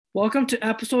Welcome to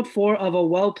episode 4 of A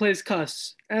Well Placed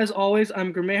Cuss. As always,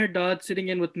 I'm Gurmeher Dodd sitting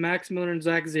in with Max Miller and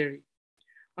Zach Zeri.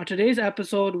 On today's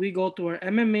episode, we go through our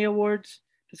MMA Awards,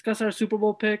 discuss our Super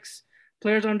Bowl picks,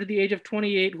 players under the age of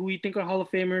 28 who we think are Hall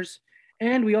of Famers,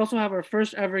 and we also have our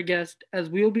first ever guest as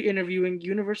we'll be interviewing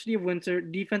University of Windsor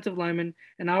defensive lineman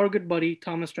and our good buddy,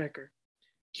 Thomas Stryker.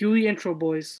 Cue the intro,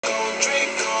 boys.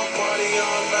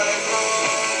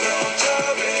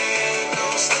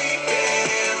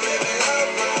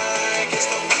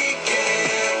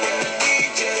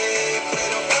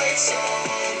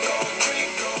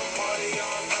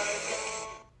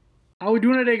 How we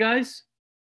doing today, guys?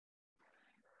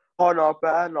 Oh, not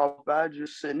bad, not bad.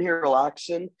 Just sitting here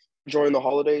relaxing, enjoying the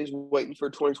holidays, waiting for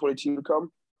 2022 to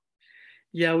come.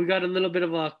 Yeah, we got a little bit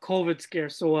of a COVID scare,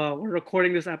 so we're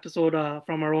recording this episode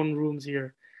from our own rooms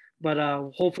here. But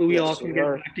hopefully we all Yes, can we get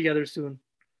are. back together soon.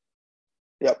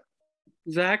 Yep.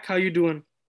 Zach, how you doing?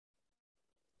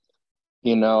 I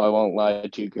won't lie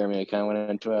to you, Grammy. I kind of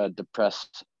went into a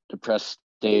depressed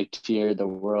state here. The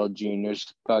World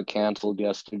Juniors got canceled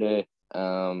yesterday.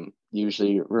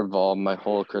 Usually revolve my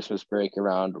whole Christmas break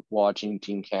around watching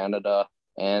Team Canada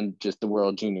and just the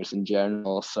World Juniors in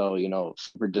general. So,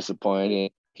 super disappointing.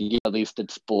 At least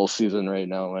it's bowl season right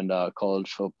now and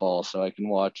college football, so I can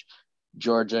watch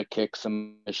Georgia kick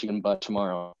some Michigan butt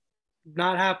tomorrow.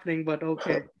 Not happening, but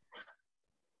okay.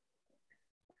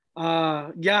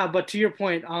 Yeah, but to your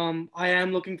point, I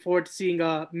am looking forward to seeing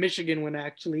Michigan win.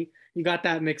 Actually, you got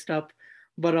that mixed up,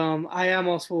 but I am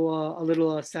also a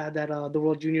little sad that the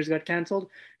World Juniors got canceled.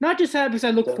 Not just sad because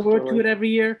I look forward to Definitely. it every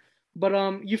year,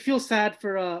 but you feel sad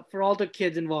for all the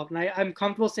kids involved. And I'm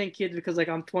comfortable saying kids because like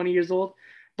I'm 20 years old,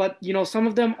 but some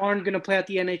of them aren't gonna play at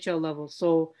the NHL level.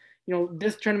 So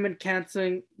this tournament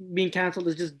being canceled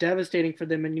is just devastating for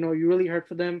them, and you really hurt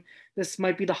for them. This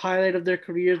might be the highlight of their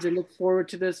careers. They look forward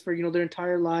to this for their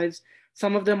entire lives.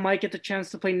 Some of them might get the chance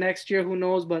to play next year, who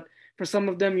knows? But for some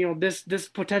of them, this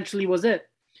potentially was it.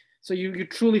 So you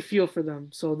truly feel for them.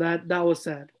 So that was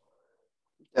sad.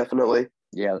 Definitely.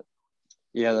 Yeah,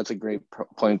 yeah, that's a great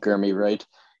point, Gurmy, right?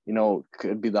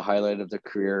 Could be the highlight of their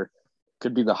career,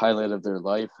 could be the highlight of their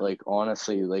life. Like,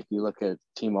 honestly, like you look at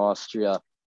Team Austria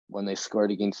when they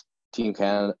scored against Team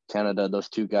Canada, those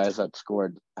two guys that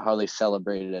scored, how they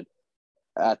celebrated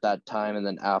at that time. And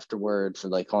then afterwards,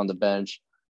 like on the bench,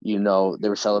 they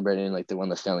were celebrating like they won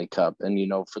the Stanley Cup. And,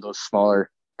 for those smaller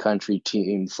country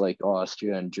teams like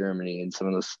Austria and Germany and some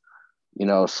of those,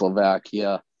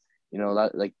 Slovakia,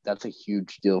 that's a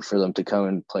huge deal for them to come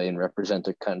and play and represent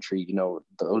their country.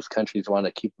 Those countries want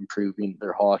to keep improving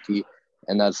their hockey,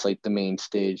 and that's like the main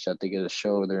stage that they get to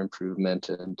show their improvement.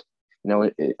 And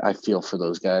I feel for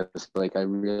those guys. Like, I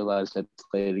realized I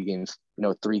played against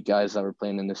three guys that were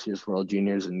playing in this year's World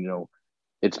Juniors, and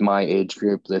it's my age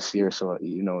group this year, so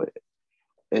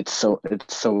it's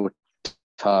so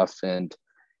tough. And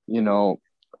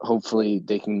hopefully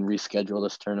they can reschedule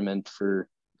this tournament for,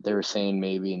 they were saying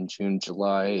maybe in June,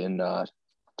 July in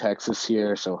Texas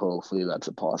here. So hopefully that's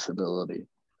a possibility.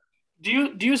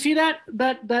 Do you see that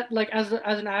like as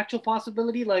an actual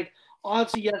possibility? Like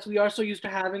obviously, yes, we are so used to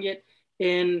having it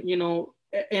in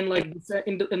in like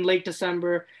in late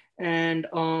December, and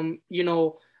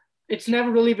it's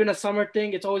never really been a summer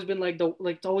thing. It's always been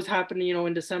it's always happened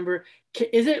in December.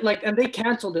 Is it like, and they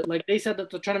canceled it? Like they said that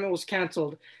the tournament was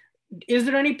canceled. Is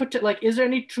there any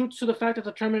truth to the fact that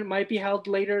the tournament might be held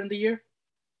later in the year?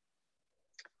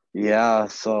 Yeah.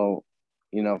 So,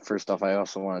 first off, I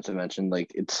also wanted to mention,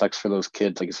 like, it sucks for those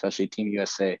kids, like, especially Team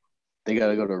USA. They got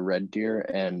to go to Red Deer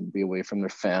and be away from their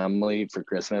family for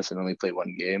Christmas and only play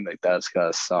one game. Like, that's got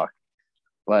to suck.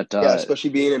 But Yeah,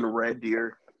 especially being in Red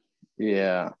Deer.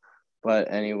 yeah.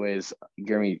 But anyways,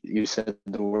 Jeremy, you said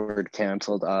the word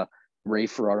canceled. Ray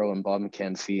Ferraro and Bob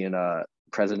McKenzie and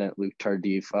President Luke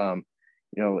Tardif,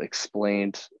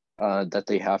 explained that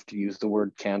they have to use the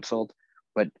word canceled,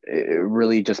 but it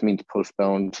really just means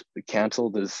postponed.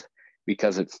 Canceled is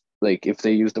because it's like, if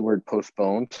they use the word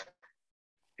postponed,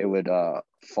 it would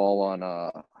fall on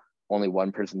only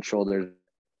one person's shoulders.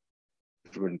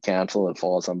 Wouldn't cancel, it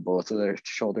falls on both of their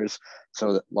shoulders.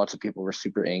 So lots of people were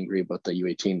super angry about the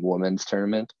U18 women's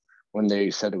tournament when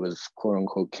they said it was quote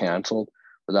unquote canceled.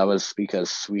 But that was because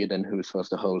Sweden, who was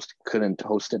supposed to host, couldn't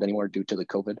host it anymore due to the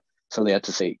COVID. So they had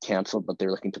to say canceled, but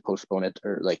they're looking to postpone it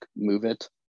or like move it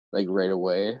like right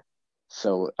away.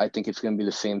 So I think it's going to be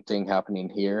the same thing happening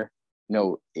here.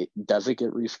 Does it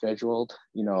get rescheduled?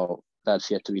 That's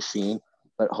yet to be seen.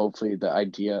 But hopefully the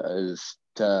idea is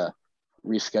to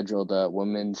reschedule the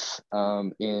women's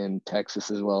in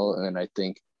Texas as well. And I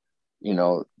think,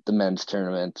 the men's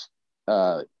tournament,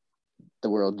 the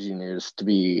World Juniors, to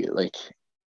be like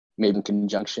maybe in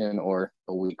conjunction or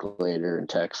a week later in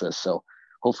Texas. So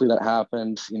hopefully that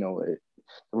happens. The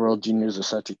World Juniors is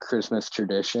such a Christmas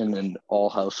tradition in all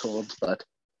households, but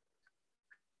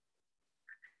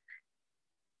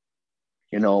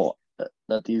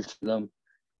that these them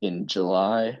in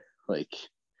July, like,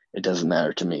 it doesn't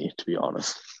matter to me, to be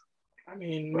honest. I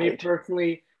mean, me Right.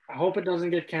 personally, I hope it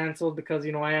doesn't get canceled because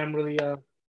I am really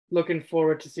looking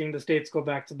forward to seeing the states go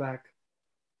back to back.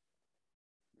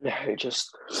 Yeah, you're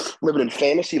just living in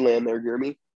fantasy land there,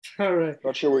 Jeremy. All right.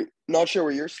 Not sure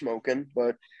where you're smoking,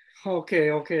 but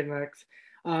Okay, Max.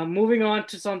 Moving on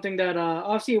to something that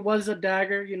obviously it was a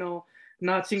dagger,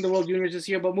 not seeing the World Juniors this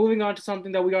year, but moving on to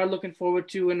something that we are looking forward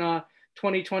to in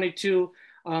 2022.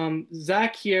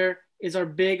 Zach here is our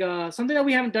big something that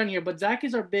we haven't done here, but Zach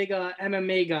is our big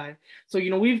MMA guy. So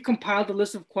we've compiled a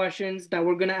list of questions that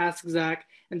we're gonna ask Zach,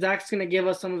 and Zach's gonna give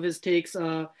us some of his takes.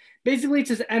 Basically, it's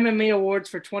his MMA awards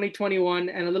for 2021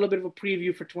 and a little bit of a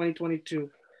preview for 2022.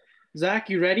 Zach,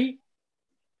 you ready?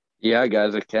 Yeah,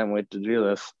 guys, I can't wait to do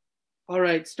this. All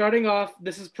right, starting off,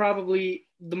 this is probably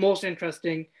the most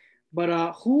interesting,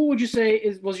 but who would you say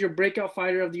was your breakout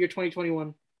fighter of the year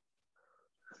 2021?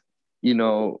 Me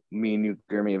and you,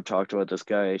 Jeremy, have talked about this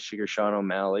guy, Sugar Sean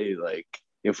O'Malley, like,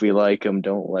 if we like him,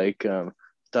 don't like him,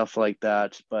 stuff like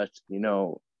that. But,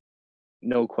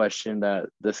 no question that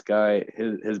this guy,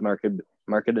 his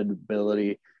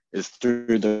marketability is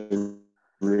through the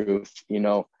roof.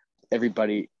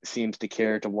 Everybody seems to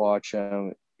care to watch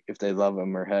him if they love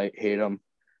him or hate him.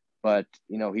 But,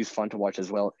 he's fun to watch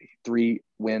as well. 3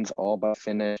 wins, all by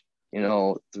finish,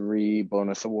 3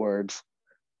 bonus awards.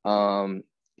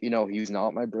 He's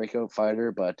not my breakout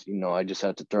fighter, but, I just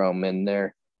had to throw him in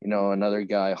there. Another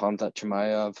guy, Hamzat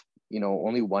Chimaev,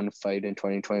 only one fight in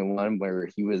 2021 where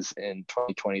he was in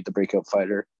 2020, the breakout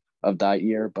fighter of that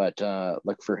year. But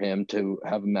look for him to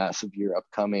have a massive year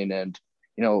upcoming and,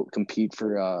 compete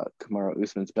for Kamaru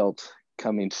Usman's belt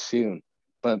coming soon.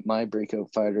 But my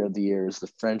breakout fighter of the year is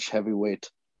the French heavyweight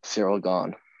Cyril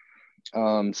Gane.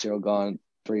 Cyril Gane,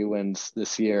 3 wins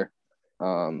this year.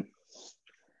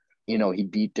 He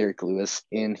beat Derek Lewis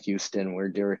in Houston, where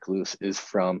Derek Lewis is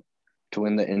from, to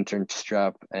win the intern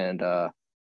strap and to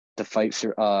fight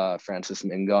Francis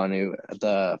Ngannou at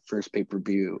the first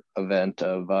pay-per-view event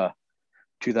of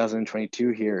 2022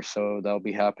 here. So that'll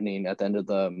be happening at the end of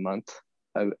the month,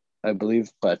 I believe.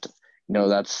 But,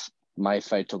 that's my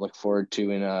fight to look forward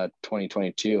to in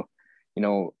 2022.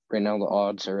 Right now the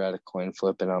odds are at a coin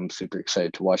flip, and I'm super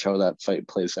excited to watch how that fight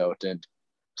plays out. And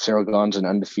Cyril Gane's an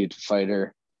undefeated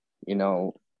fighter.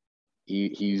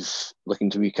 He's looking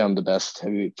to become the best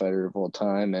heavyweight fighter of all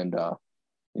time, and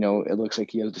it looks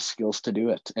like he has the skills to do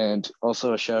it. And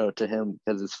also a shout out to him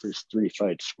because his first 3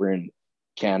 fights were in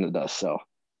Canada, so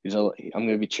I'm going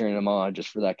to be cheering him on just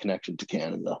for that connection to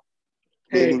Canada.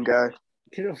 Canadian guy.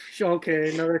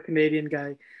 Okay, another Canadian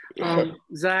guy.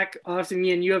 Zach, obviously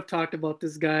me and you have talked about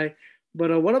this guy,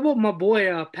 but what about my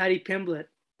boy Paddy Pimblett?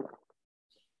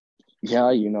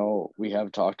 Yeah, we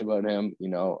have talked about him.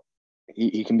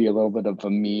 He can be a little bit of a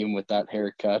meme with that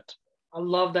haircut. I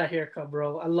love that haircut,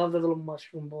 bro. I love the little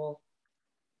mushroom ball.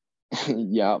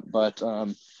 Yeah, but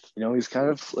he's kind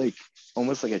of like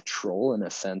almost like a troll in a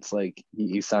sense. Like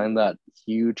he signed that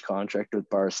huge contract with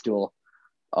Barstool.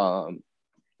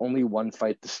 Only one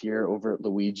fight this year over at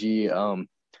Luigi.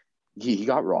 He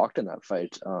got rocked in that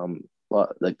fight.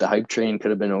 Well, like the hype train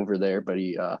could have been over there, but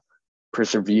he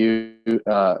persevered.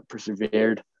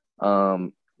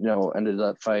 Ended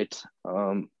that fight.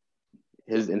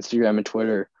 His Instagram and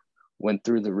Twitter went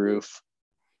through the roof,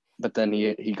 but then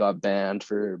he got banned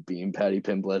for being Paddy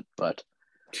Pimblett. But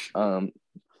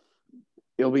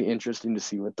it'll be interesting to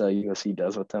see what the UFC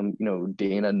does with him.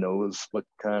 Dana knows what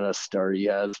kind of star he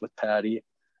has with Paddy,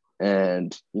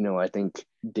 and I think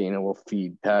Dana will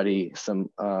feed Paddy some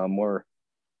more.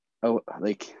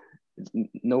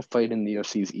 No fight in the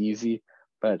UFC is easy,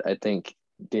 but I think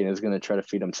Dana's going to try to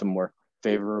feed him some more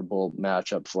favorable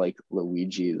matchups like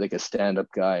Luigi, like a stand-up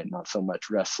guy, not so much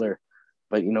wrestler.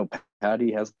 But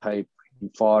Paddy has hype. He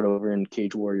fought over in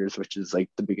Cage Warriors, which is like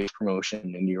the biggest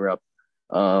promotion in Europe.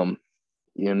 Tons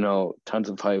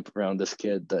of hype around this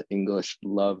kid. The English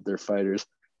love their fighters,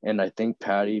 and I think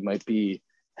Paddy might be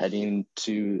heading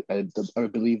to. I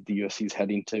believe the UFC is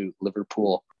heading to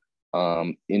Liverpool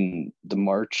in the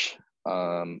March.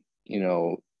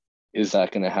 Is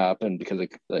that going to happen because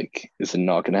is it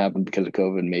not going to happen because of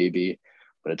COVID? Maybe,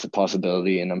 but it's a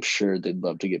possibility, and I'm sure they'd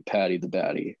love to get Paddy the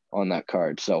Baddy on that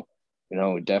card. So,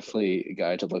 definitely a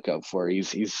guy to look out for.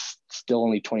 He's still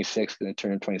only 26, going to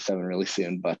turn 27 really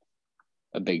soon, but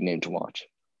a big name to watch.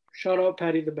 Shout out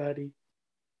Paddy the Baddy.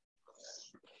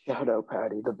 Shout out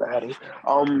Patty, the baddie.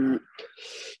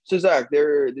 So Zach,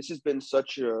 this has been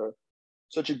such a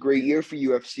great year for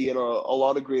UFC and a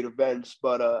lot of great events.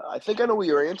 But I think I know what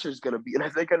your answer is going to be, and I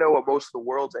think I know what most of the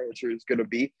world's answer is going to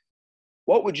be.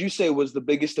 What would you say was the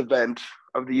biggest event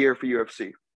of the year for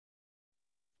UFC?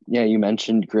 Yeah, you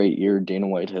mentioned great year. Dana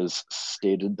White has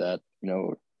stated that,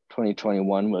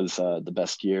 2021 was the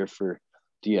best year for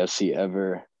UFC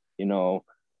ever.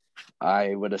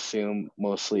 I would assume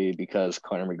mostly because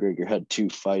Conor McGregor had two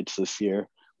fights this year,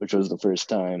 which was the first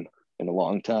time in a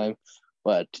long time.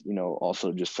 But,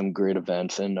 also just some great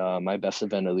events. And my best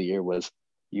event of the year was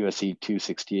UFC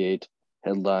 268,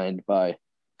 headlined by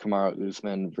Kamaru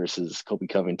Usman versus Colby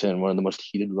Covington, one of the most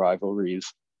heated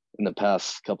rivalries in the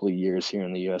past couple of years here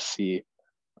in the UFC.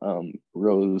 Thug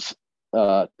Rose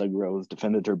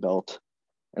defended her belt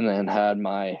and then had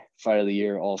my fight of the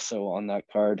year also on that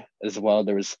card as well.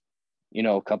 There was,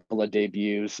 a couple of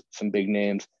debuts, some big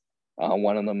names.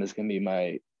 One of them is going to be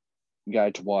my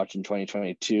guy to watch in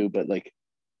 2022, but like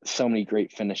so many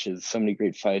great finishes, so many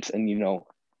great fights. And,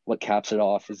 what caps it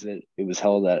off is that it was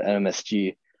held at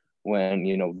MSG when,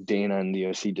 Dana and the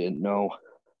UFC didn't know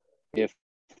if,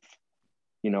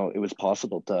 it was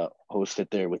possible to host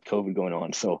it there with COVID going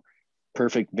on. So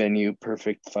perfect venue,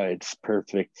 perfect fights,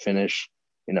 perfect finish,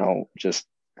 just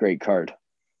great card.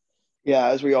 Yeah,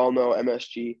 as we all know,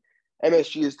 MSG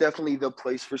is definitely the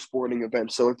place for sporting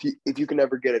events. So if you can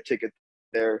ever get a ticket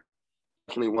there,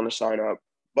 definitely want to sign up.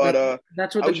 But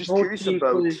that's what I was just curious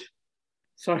about.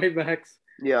 Sorry, Max.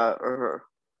 Yeah,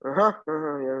 yeah,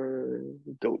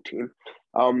 GOAT team.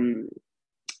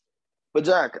 But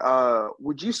Zach,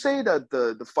 would you say that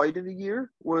the fight of the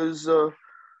year was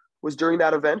during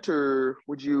that event, or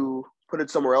would you put it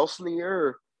somewhere else in the year?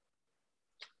 Or?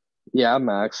 Yeah,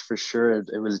 Max, for sure.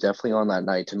 It was definitely on that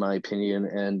night, in my opinion.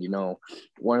 And,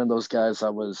 one of those guys I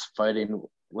was fighting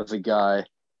was a guy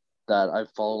that I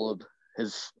followed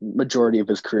his majority of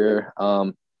his career.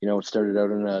 Started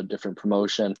out in a different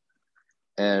promotion,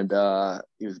 and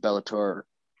he was Bellator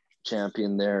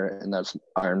champion there, and that's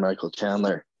Iron Michael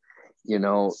Chandler.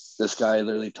 This guy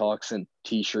literally talks in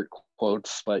t-shirt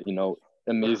quotes, but,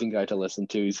 amazing guy to listen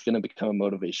to. He's going to become a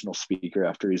motivational speaker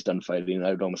after he's done fighting.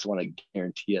 I would almost want to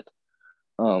guarantee it.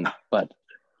 But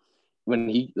when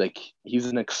he's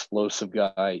an explosive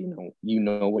guy,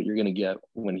 what you're going to get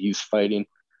when he's fighting.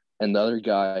 And the other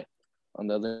guy on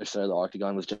the other side of the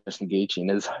octagon was Justin Gaethje, and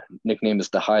his nickname is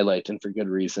the Highlight, and for good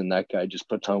reason. That guy just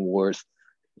puts on wars.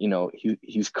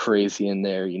 He's crazy in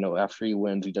there. After he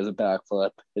wins, he does a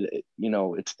backflip.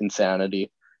 It's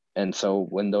insanity. And so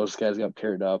when those guys got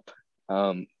paired up,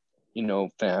 MMA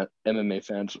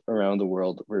fans around the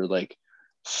world were like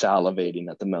salivating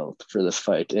at the mouth for this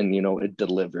fight, and it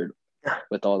delivered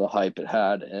with all the hype it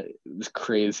had. It was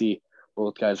crazy.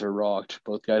 Both guys were rocked.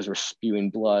 Both guys were spewing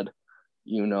blood.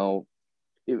 If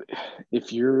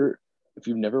you've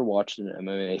never watched an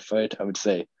MMA fight, I would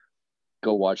say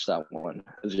go watch that one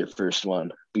as your first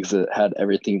one, because it had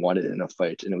everything you wanted in a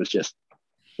fight, and it was just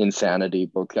insanity.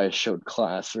 Both guys showed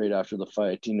class right after the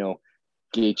fight.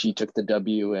 Gaethje took the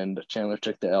W and Chandler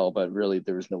took the L, but really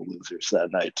there was no losers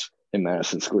that night in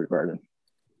Madison Square Garden.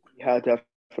 Yeah,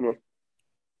 definitely.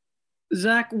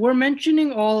 Zach, we're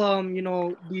mentioning all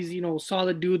these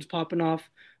solid dudes popping off.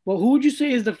 Well, who would you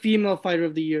say is the female fighter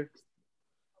of the year?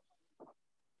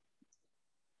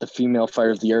 The female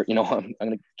fighter of the year, I'm going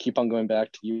to keep on going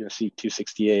back to UFC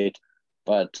 268,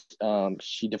 but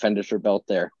she defended her belt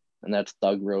there, and that's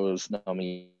Thug Rose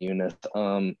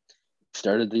Namajunas.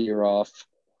 Started the year off,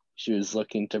 she was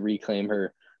looking to reclaim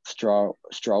her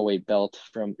strawweight belt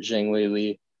from Zhang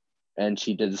Weili, and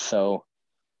she did so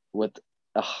with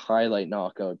a highlight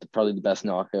knockout, probably the best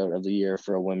knockout of the year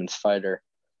for a women's fighter,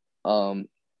 and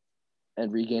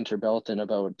regained her belt in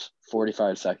about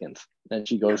 45 seconds. Then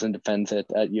she goes and defends it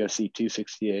at UFC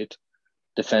 268,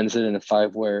 defends it in a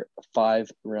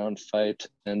 5-round fight,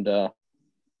 and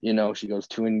she goes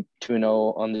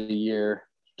 2-0 on the year,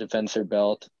 defends her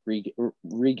belt,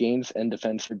 regains and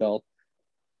defends her belt,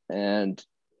 and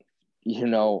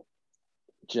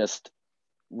just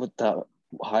with the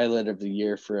highlight of the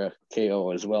year for a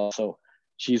KO as well. So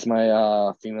she's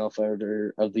my female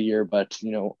fighter of the year. But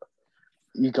you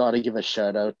got to give a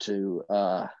shout out to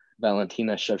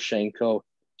Valentina Shevchenko.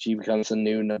 She becomes the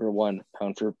new number 1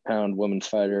 pound for pound women's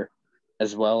fighter,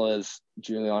 as well as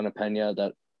Juliana Pena,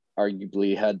 that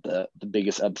arguably had the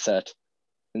biggest upset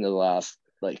in the last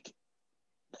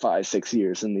 5-6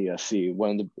 years in the UFC.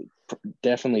 One of the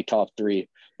definitely top 3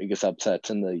 biggest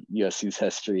upsets in the UFC's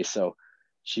history. So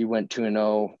she went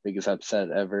 2-0, biggest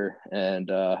upset ever, and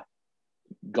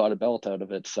got a belt out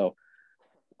of it. So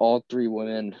all three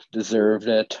women deserved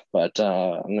it, but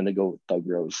I'm going to go with Doug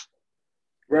Rose.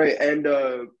 Right, and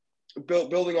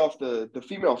building off the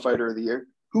female fighter of the year,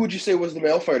 who would you say was the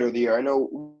male fighter of the year? I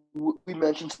know we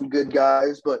mentioned some good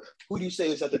guys, but who do you say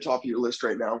is at the top of your list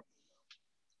right now?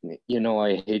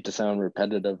 I hate to sound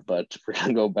repetitive, but we're going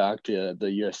to go back to the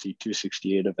UFC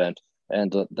 268 event,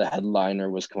 and the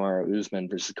headliner was Kamaru Usman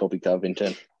versus Colby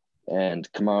Covington.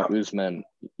 And Kamaru Usman,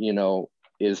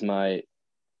 is my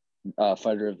male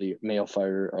fighter of the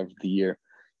year.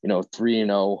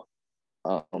 3-0.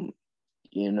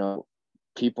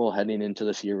 People heading into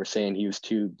this year were saying he was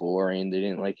too boring. They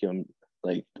didn't like him,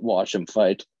 watch him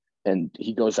fight. And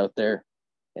he goes out there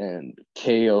and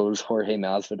KOs Jorge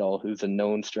Masvidal, who's a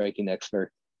known striking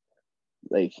expert.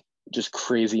 Just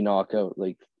crazy knockout.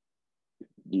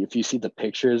 If you see the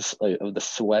pictures of the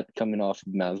sweat coming off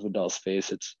of Masvidal's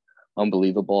face, it's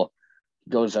unbelievable.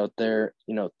 He goes out there,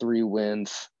 3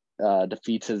 wins,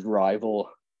 defeats his rival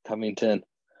Covington,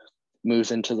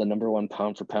 moves into the number 1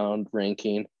 pound for pound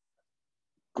ranking.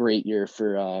 Great year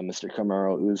for Mr.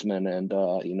 Kamaru Usman, and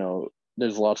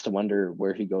there's lots to wonder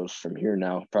where he goes from here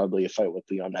now. Probably a fight with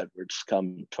Leon Edwards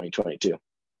come 2022.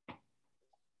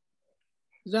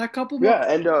 Zach, couple more.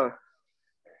 Yeah, and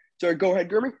sorry, go ahead,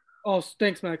 Gurmy. Oh,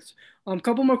 thanks, Max.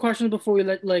 Couple more questions before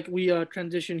we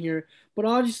transition here. But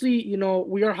obviously,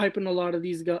 we are hyping a lot of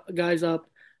these guys up.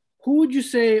 Who would you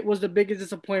say was the biggest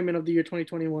disappointment of the year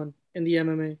 2021 in the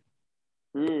MMA?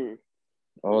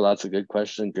 Oh, that's a good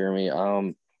question, Jeremy.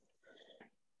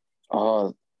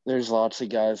 There's lots of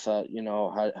guys that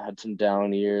had some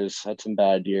down years, had some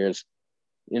bad years.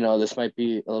 This might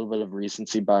be a little bit of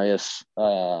recency bias,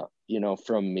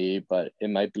 from me, but it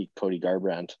might be Cody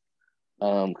Garbrandt.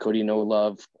 Cody No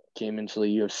Love came into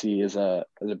the UFC as a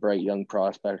bright young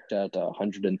prospect at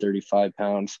 135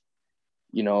 pounds.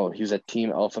 He's a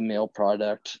team alpha male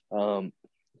product. Went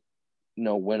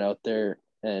out there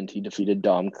and he defeated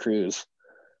Dom Cruz,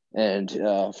 and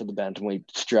for the bantamweight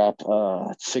strap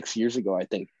 6 years ago, I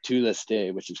think, to this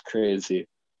day, which is crazy.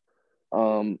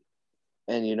 And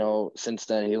since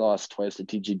then he lost twice to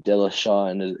TG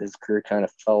Dillashaw, and his career kind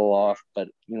of fell off. But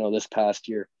this past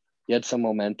year, he had some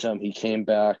momentum. He came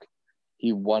back,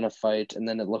 he won a fight, and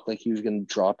then it looked like he was going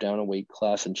to drop down a weight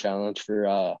class and challenge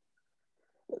for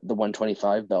the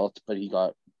 125 belt, but he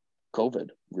got COVID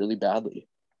really badly.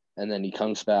 And then he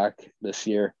comes back this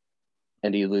year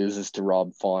and he loses to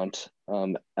Rob Font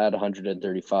at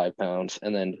 135 pounds.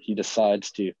 And then he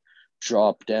decides to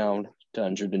drop down to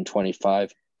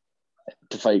 125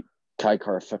 to fight Kai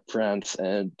France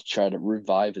and try to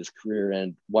revive his career.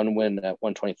 And one win at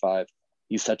 125.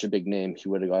 He's such a big name. He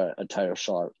would have got a title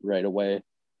shot right away.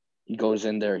 He goes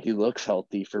in there. He looks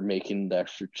healthy for making the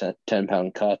extra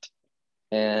 10-pound cut.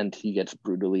 And he gets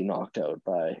brutally knocked out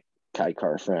by Kai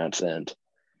France. And,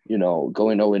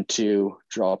 going 0-2,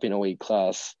 dropping a weight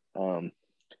class.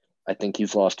 I think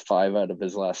he's lost 5 out of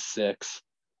his last 6.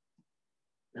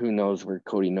 Who knows where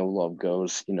Cody No Love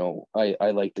goes?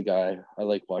 I like the guy. I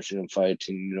like watching him fight.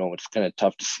 And, it's kind of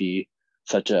tough to see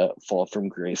such a fall from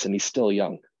grace. And he's still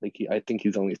young. I think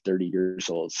he's only 30 years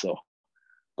old. So,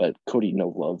 but Cody No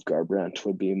Love Garbrandt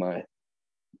would be my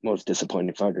most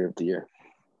disappointing fighter of the year.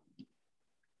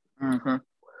 Mm-hmm.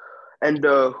 And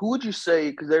who would you say,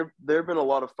 because there have been a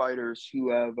lot of fighters who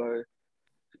have,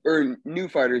 or new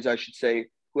fighters, I should say,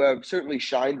 who have certainly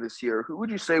shined this year. Who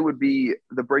would you say would be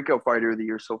the breakout fighter of the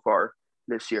year so far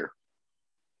this year?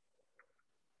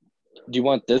 Do you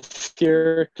want this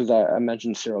year? Because I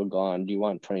mentioned Cyril Gahn. Do you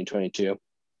want 2022?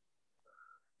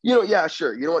 Yeah,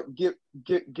 sure. You know what?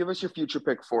 Give us your future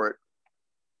pick for it.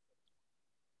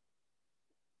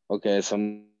 Okay,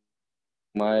 so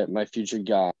my future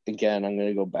guy, again, I'm going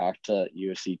to go back to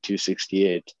UFC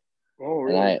 268. Oh,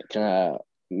 really? And I kind of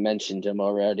mentioned him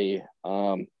already.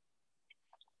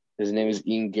 His name is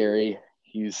Ian Gary.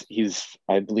 He's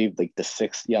I believe, the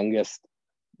 6th youngest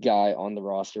guy on the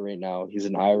roster right now. He's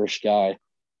an Irish guy,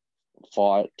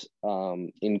 fought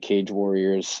in Cage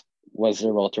Warriors, was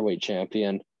their welterweight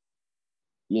champion.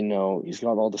 He's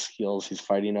got all the skills. He's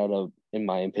fighting out of, in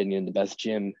my opinion, the best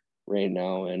gym right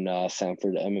now in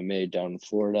Sanford MMA down in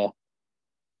Florida.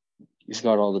 He's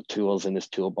got all the tools in his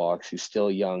toolbox. He's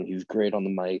still young. He's great on the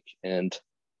mic, and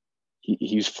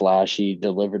he's flashy.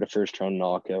 Delivered a first-round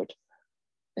knockout.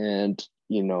 And,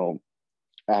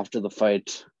 after the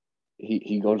fight,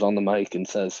 he goes on the mic and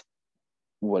says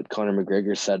what Conor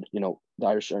McGregor said, the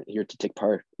Irish aren't here to take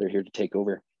part. They're here to take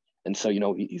over. And so,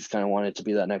 he's kind of wanted to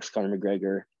be that next Conor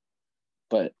McGregor,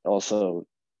 but also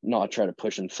not try to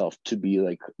push himself to be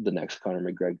like the next Conor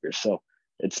McGregor. So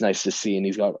it's nice to see, and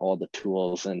he's got all the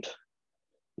tools, and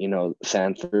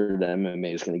Sanford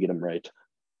MMA is going to get him right.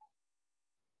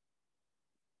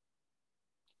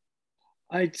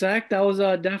 Zach, that was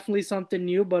definitely something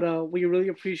new, but we really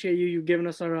appreciate you giving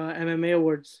us our MMA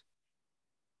awards.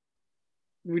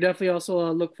 We definitely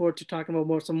also look forward to talking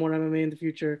about some more MMA in the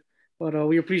future. But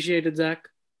we appreciate it, Zach.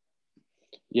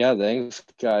 Yeah, thanks,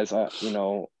 guys. I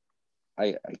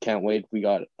can't wait. We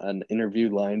got an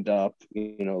interview lined up,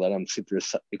 that I'm super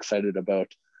excited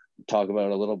about. Talk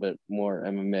about a little bit more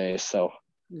MMA. So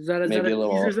Is that maybe a a teaser,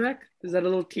 little, Zach? Is that a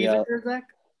little teaser yeah, there, Zach?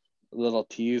 a little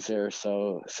teaser.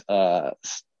 So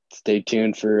stay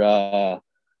tuned for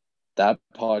that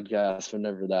podcast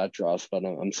whenever that drops. But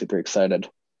I'm super excited.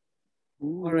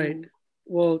 All right. Ooh.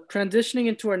 Well, transitioning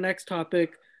into our next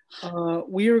topic,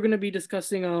 we are going to be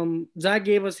discussing. Zach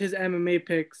gave us his MMA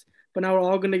picks, but now we're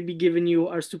all going to be giving you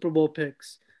our Super Bowl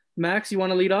picks. Max, you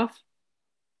want to lead off?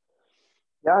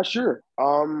 Yeah, sure.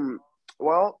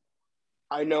 Well,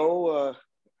 I know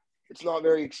it's not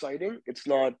very exciting. It's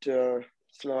not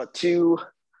too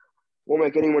won't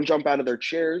make anyone jump out of their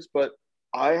chairs, but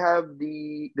I have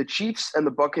the Chiefs and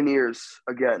the Buccaneers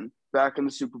again back in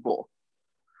the Super Bowl.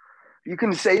 You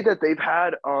can say that they've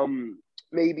had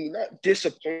maybe not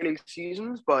disappointing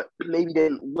seasons, but maybe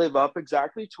didn't live up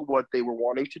exactly to what they were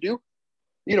wanting to do.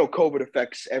 COVID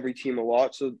affects every team a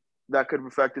lot, so that could have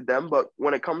affected them. But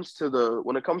when it comes to the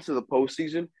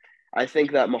postseason, I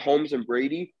think that Mahomes and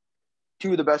Brady,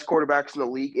 two of the best quarterbacks in the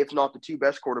league, if not the two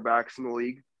best quarterbacks in the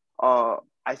league,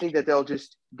 I think that they'll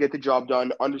just get the job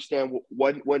done, understand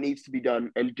what needs to be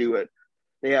done, and do it.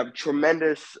 They have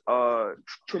tremendous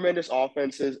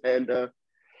offenses and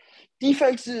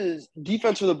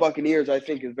defense for the Buccaneers. I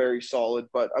think is very solid,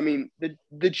 but I mean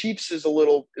the Chiefs is a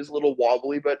little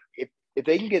wobbly. But if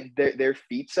they can get their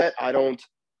feet set, I don't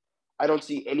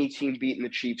see any team beating the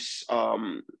Chiefs.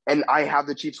 And I have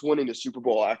the Chiefs winning the Super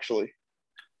Bowl actually.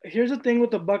 Here's the thing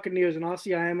with the Buccaneers, and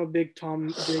obviously I am a big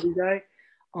Tom Brady guy.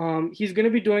 He's gonna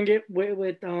be doing it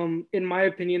with in my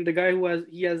opinion, the guy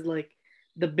he has like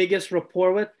the biggest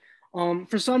rapport with.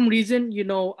 For some reason,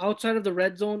 outside of the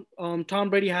red zone, Tom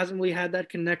Brady hasn't really had that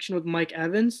connection with Mike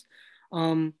Evans.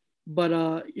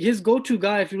 But his go-to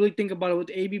guy, if you really think about it, with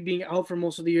AB being out for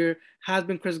most of the year, has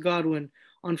been Chris Godwin.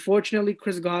 Unfortunately,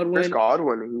 Chris Chris Godwin,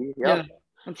 Godwin, yeah, yeah,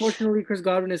 unfortunately, Chris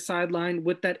Godwin is sidelined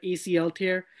with that ACL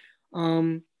tear.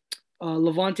 Um,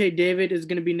 Levante David is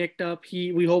going to be nicked up.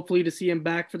 We hopefully to see him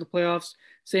back for the playoffs.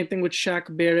 Same thing with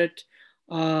Shaq Barrett.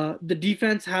 The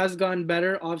defense has gotten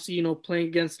better. Obviously, playing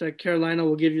against Carolina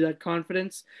will give you that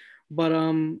confidence. But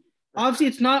obviously,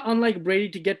 it's not unlike Brady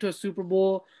to get to a Super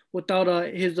Bowl without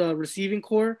his receiving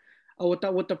core. With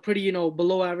a pretty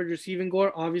below average receiving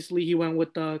core. Obviously, he went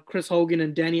with Chris Hogan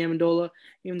and Danny Amendola.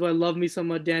 Even though I love me some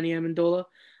Danny Amendola,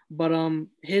 but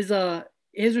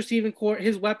his receiving core,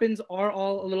 his weapons are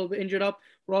all a little bit injured up.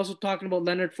 We're also talking about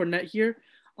Leonard Fournette here.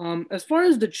 As far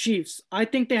as the Chiefs, I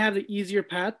think they have the easier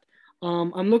path.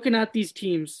 I'm looking at these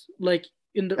teams like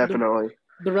in definitely.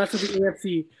 the rest of the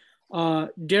AFC.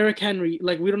 Derrick Henry,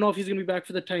 like we don't know if he's gonna be back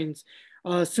for the Titans.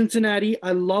 Cincinnati,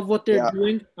 I love what they're Yeah,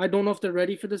 doing. I don't know if they're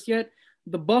ready for this yet.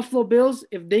 The Buffalo Bills,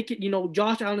 if they could,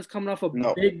 Josh Allen is coming off a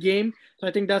no, big game, so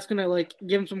I think that's gonna like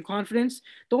give him some confidence.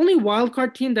 The only wild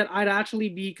card team that I'd actually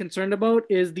be concerned about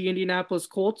is the Indianapolis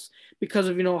Colts because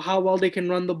of how well they can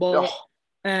run the ball, oh,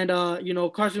 and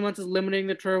Carson Wentz is limiting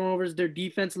the turnovers. Their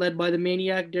defense led by the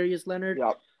maniac Darius Leonard.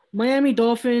 yeah. Miami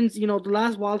Dolphins, the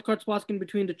last wild card spots in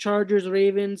between the Chargers,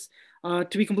 Ravens. To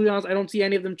be completely honest, I don't see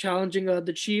any of them challenging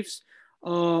the Chiefs.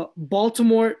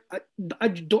 Baltimore, I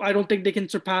don't think they can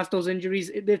surpass those injuries.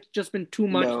 It's just been too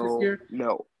much this No, year.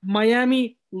 no,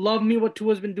 Miami, love me what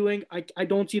Tua's been doing. I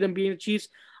don't see them being the Chiefs.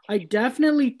 I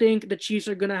definitely think the Chiefs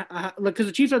are gonna because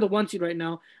the Chiefs are the 1 seed right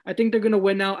now. I think they're gonna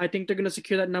win out. I think they're gonna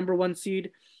secure that number 1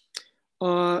 seed.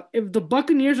 If the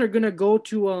Buccaneers are gonna go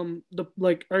to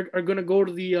are gonna go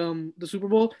to the Super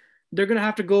Bowl, they're gonna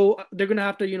have to go. They're gonna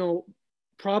have to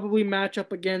probably match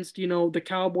up against the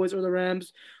Cowboys or the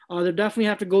Rams. They definitely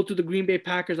have to go through the Green Bay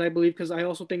Packers, I believe, because I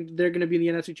also think they're gonna be in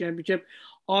the NFC Championship.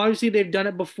 Obviously, they've done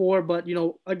it before, but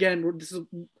again,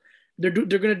 they're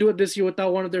gonna do it this year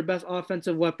without one of their best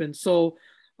offensive weapons. So.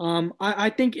 I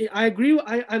think I agree.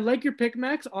 I like your pick,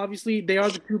 Max. Obviously, they are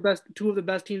the two of the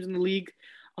best teams in the league.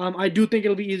 I do think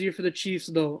it'll be easier for the Chiefs,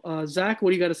 though. Zach,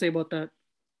 what do you got to say about that?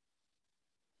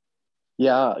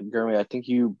 Yeah, Gurmy, I think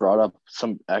you brought up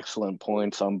some excellent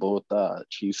points on both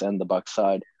Chiefs and the Bucks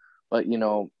side. But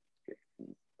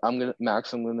I'm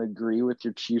gonna agree with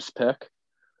your Chiefs pick.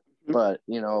 But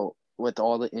with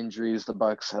all the injuries the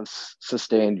Bucks have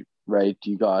sustained, right?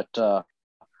 You got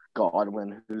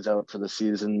Godwin, who's out for the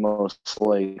season most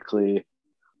likely.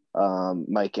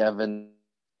 Mike Evans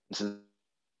has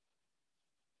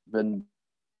been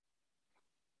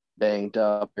banged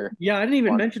up. Or Yeah, I didn't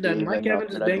even mention that. David Mike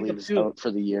Evans is that I banged believe up is too. out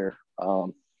for the year.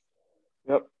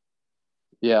 Yep.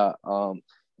 Yeah.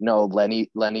 No,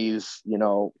 Lenny's,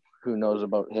 who knows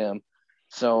about him.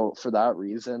 So for that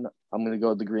reason, I'm going to go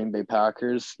with the Green Bay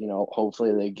Packers.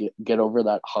 Hopefully they get over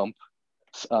that hump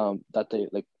that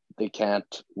they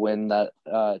can't win that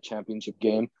championship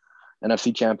game,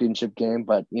 NFC championship game.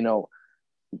 But,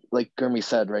 like Gurmy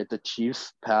said, right, the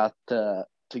Chiefs' path to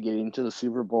getting to the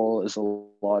Super Bowl is a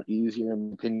lot easier in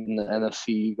my opinion. The NFC,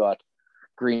 you got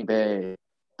Green Bay,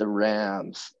 the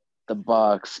Rams, the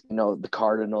Bucks. The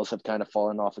Cardinals have kind of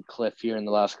fallen off a cliff here in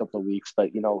the last couple of weeks, but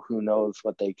who knows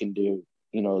what they can do.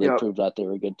 They Yep. proved that they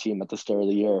were a good team at the start of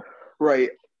the year.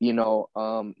 Right. And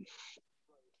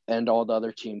all the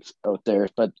other teams out there.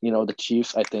 But the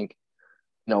Chiefs, I think,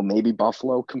 maybe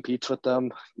Buffalo competes with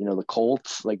them. The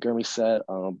Colts, like Gurmy said.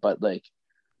 But like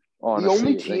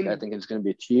honestly, I think it's going to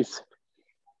be Chiefs.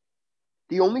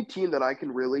 The only team that I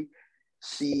can really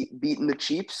see beating the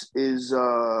Chiefs is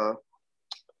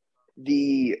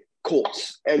the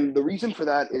Colts. And the reason for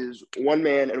that is one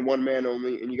man and one man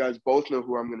only, and you guys both know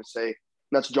who I'm going to say, and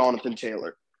that's Jonathan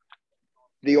Taylor.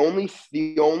 The only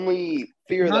fear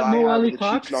Not that I Mo have Ali is the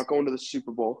Cox? Chiefs not going to the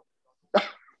Super Bowl.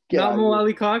 Not Mo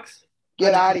Ali Cox?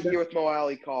 Get out of here with Mo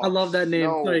Ali Cox. I love that name.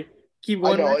 No. Sorry. Keep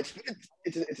going. I know,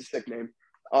 it's a sick name.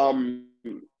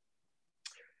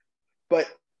 But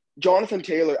Jonathan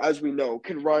Taylor, as we know,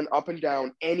 can run up and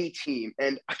down any team.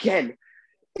 And again,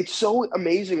 it's so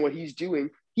amazing what he's doing.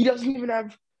 He doesn't even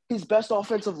have his best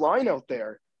offensive line out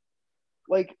there.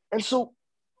 And so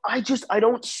I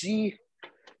don't see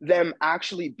them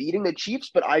actually beating the Chiefs,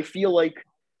 but I feel like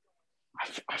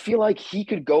he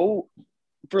could go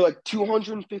for like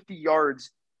 250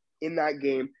 yards in that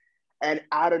game and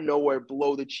out of nowhere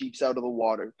blow the Chiefs out of the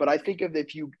water. But I think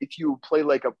if you play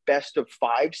like a best of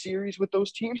 5 series with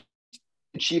those teams,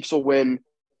 the Chiefs will win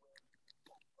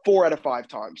 4 out of 5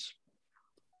 times.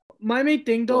 My main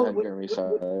thing though, Go ahead,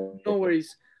 Gurmy, no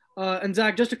worries. And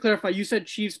Zach, just to clarify, you said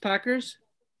Chiefs Packers?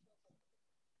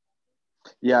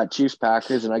 Yeah, Chiefs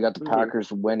Packers, and I got the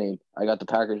Packers winning.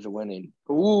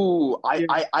 Ooh,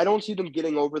 I don't see them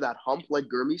getting over that hump like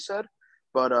Gurmy said,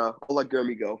 but I'll let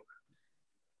Gurmy go.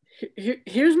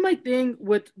 Here's my thing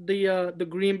with the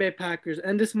Green Bay Packers,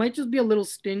 and this might just be a little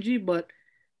stingy, but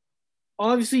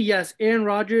obviously, yes, Aaron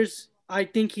Rodgers, I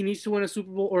think he needs to win a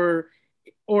Super Bowl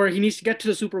or he needs to get to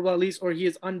the Super Bowl at least, or he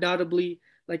is undoubtedly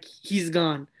like he's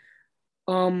gone.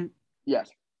 Yes.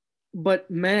 But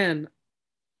man,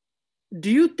 do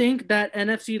you think that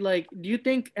NFC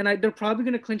they're probably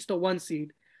gonna clinch the 1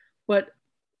 seed, but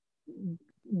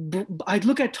I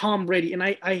look at Tom Brady and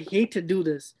I hate to do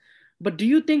this, but do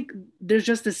you think there's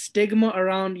just a stigma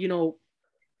around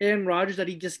Aaron Rodgers that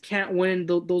he just can't win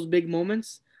those big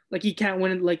moments? Like he can't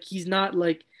win, like he's not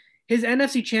like his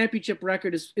NFC Championship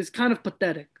record is kind of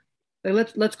pathetic.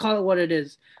 Like let's call it what it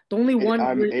is. The only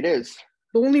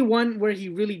one where he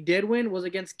really did win was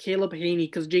against Caleb Haney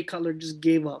because Jay Cutler just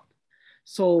gave up.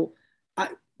 So,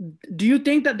 do you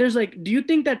think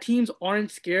that teams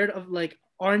aren't scared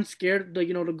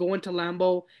to go into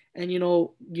Lambeau and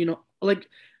like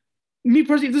me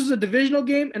personally, if this is a divisional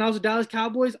game and I was the Dallas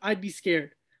Cowboys, I'd be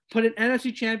scared. But an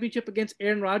NFC Championship against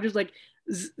Aaron Rodgers, like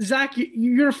Zach,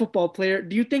 you're a football player.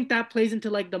 Do you think that plays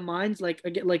into like the minds, like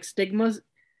stigmas?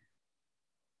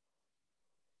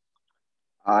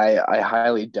 I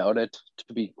highly doubt it,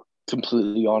 to be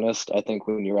completely honest. I think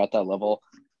when you're at that level,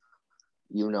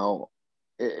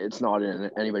 it's not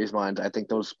in anybody's mind. I think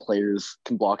those players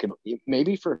can block it.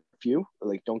 Maybe for a few,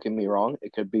 like, don't get me wrong,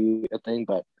 it could be a thing,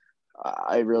 but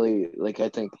I really, I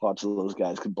think lots of those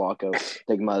guys could block out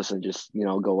stigmas and just,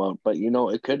 go out. But,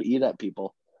 it could eat at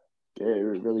people. It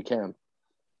really can.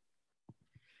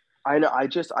 I know. I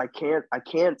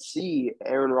can't see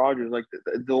Aaron Rodgers. Like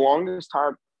the longest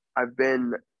time I've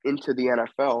been into the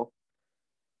NFL,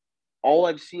 all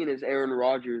I've seen is Aaron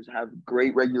Rodgers have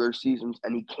great regular seasons,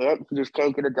 and he just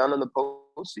can't get it done in the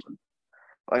postseason.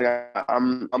 Like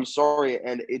I'm sorry,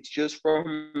 and it's just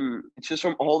from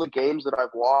all the games that I've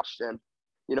watched, and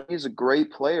he's a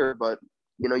great player, but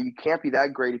you can't be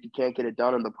that great if you can't get it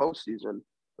done in the postseason.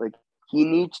 Like he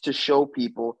needs to show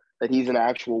people that he's an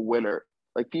actual winner.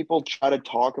 Like people try to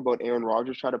talk about Aaron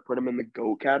Rodgers, try to put him in the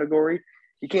GOAT category.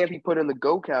 You can't be put in the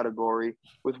GOAT category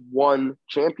with 1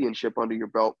 championship under your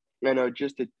belt.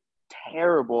 Just a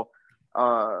terrible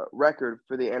record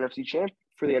for the NFC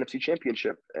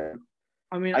championship. And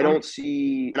I don't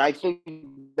see, and I think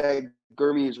that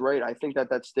Gurmy is right. I think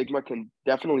that stigma can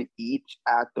definitely eat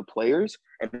at the players,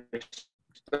 and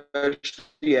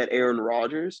especially at Aaron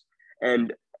Rodgers.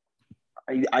 And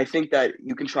I think that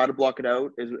you can try to block it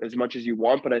out as much as you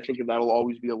want, but I think that'll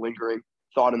always be a lingering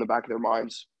thought in the back of their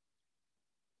minds.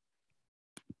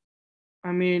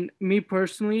 I mean, me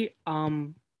personally,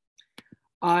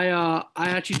 I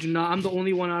actually do not. I'm the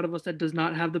only one out of us that does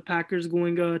not have the Packers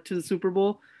going to the Super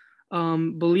Bowl.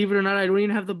 Believe it or not, I don't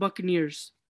even have the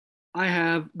Buccaneers. I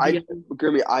have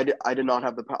the. I did not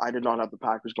have the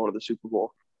Packers going to the Super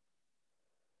Bowl.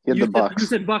 You had the You Bucks.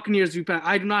 said Buccaneers.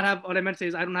 I do not have. What I meant to say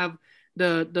is I don't have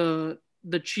the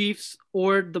Chiefs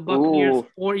or the Buccaneers Ooh.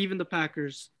 or even the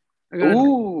Packers.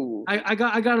 Ooh. I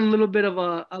got a little bit of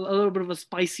a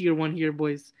spicier one here,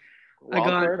 boys. Wild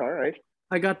card, all right.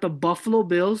 I got the Buffalo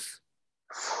Bills.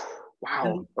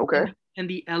 Wow. Okay. And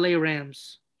the LA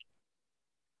Rams.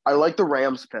 I like the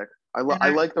Rams pick. I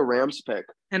like the Rams pick.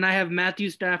 And I have Matthew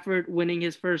Stafford winning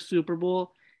his first Super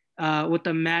Bowl with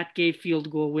the Matt Gay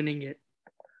field goal winning it.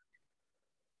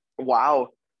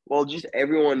 Wow. Well, just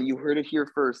everyone, you heard it here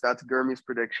first. That's Gurmy's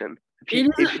prediction.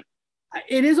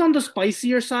 It is on the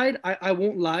spicier side. I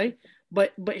won't lie,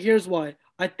 but here's why.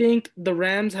 I think the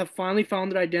Rams have finally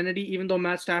found their identity, even though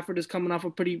Matt Stafford is coming off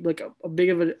a pretty like a big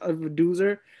of a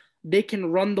doozer. They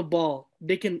can run the ball.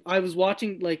 They can. I was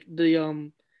watching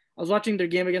their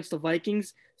game against the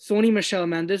Vikings. Sony Michel,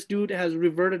 man, this dude has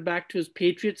reverted back to his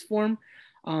Patriots form.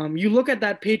 You look at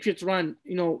that Patriots run.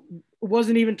 You know, it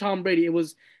wasn't even Tom Brady. It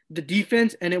was the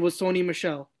defense, and it was Sony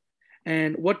Michel.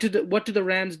 And what do the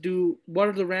Rams do? What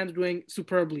are the Rams doing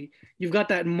superbly? You've got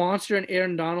that monster and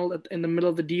Aaron Donald in the middle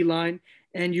of the D line,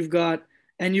 and you've got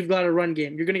a run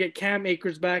game. You're gonna get Cam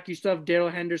Akers back. You still have Darrell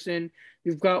Henderson.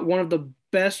 You've got one of the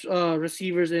best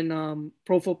receivers in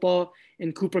pro football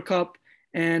in Cooper Kupp,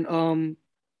 and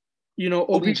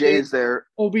OBJ is there.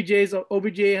 OBJ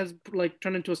has like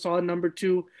turned into a solid number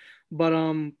 2,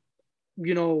 but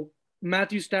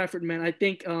Matthew Stafford, man, I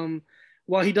think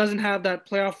while he doesn't have that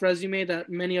playoff resume that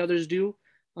many others do,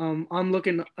 I'm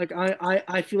looking like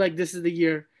I feel like this is the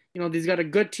year. He's got a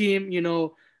good team.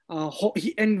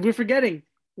 And we're forgetting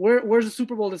where's the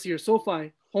Super Bowl this year?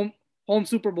 SoFi, home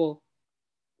Super Bowl.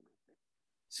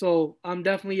 So I'm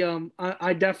definitely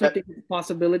I definitely think it's a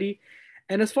possibility.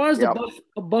 And as far as the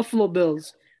Buffalo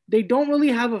Bills, they don't really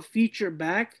have a feature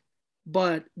back,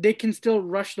 but they can still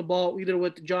rush the ball either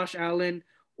with Josh Allen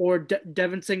or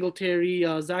Devin Singletary,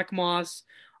 Zach Moss.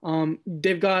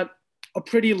 They've got a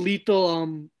pretty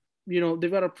lethal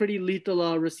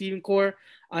receiving core.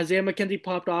 Isaiah McKenzie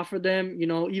popped off for them.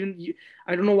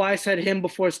 I don't know why I said him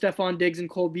before Stephon Diggs and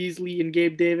Cole Beasley and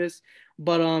Gabe Davis,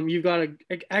 but you've got an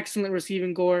excellent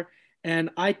receiving core.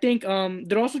 And I think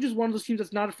they're also just one of those teams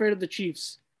that's not afraid of the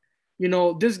Chiefs.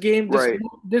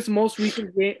 This most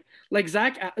recent game, like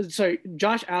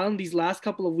Josh Allen, these last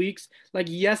couple of weeks, like,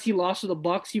 yes, he lost to the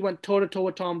Bucks. He went toe to toe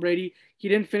with Tom Brady. He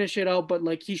didn't finish it out, but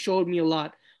like he showed me a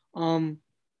lot.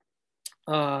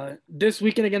 This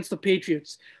weekend against the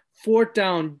Patriots, 4th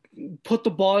down, put the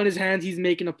ball in his hands. He's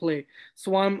making a play.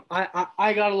 So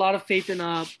I got a lot of faith in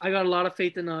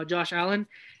Josh Allen,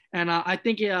 and I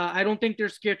don't think they're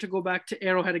scared to go back to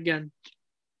Arrowhead again.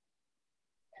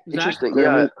 Interesting, Zach?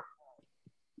 yeah.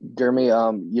 Jeremy,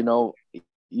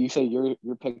 you say your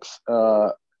picks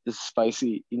is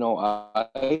spicy.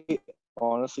 I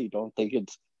honestly don't think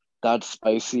it's that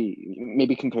spicy,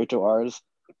 maybe compared to ours.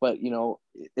 But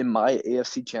in my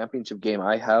AFC Championship game,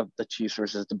 I have the Chiefs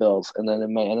versus the Bills, and then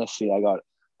in my NFC, I got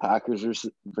Packers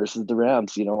versus the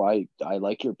Rams. I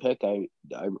like your pick. I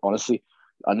honestly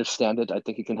understand it. I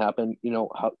think it can happen.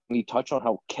 How we touch on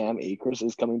how Cam Akers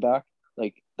is coming back,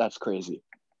 like that's crazy,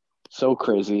 so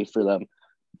crazy for them.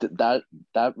 That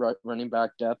running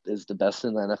back depth is the best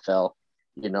in the NFL.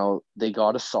 They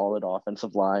got a solid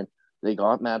offensive line. They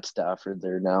got Matt Stafford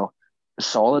there now.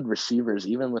 Solid receivers,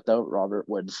 even without Robert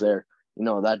Woods there.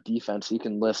 That defense, you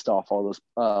can list off all those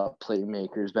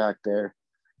playmakers back there.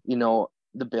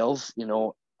 The Bills,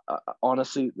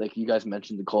 honestly, like you guys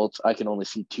mentioned the Colts, I can only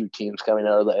see 2 teams coming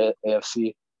out of the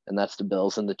AFC, and that's the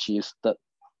Bills and the Chiefs.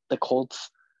 The Colts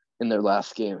in their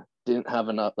last game didn't have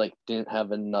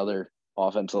another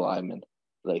offensive lineman.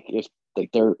 Like if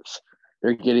they're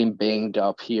getting banged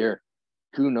up here,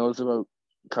 who knows about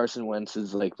Carson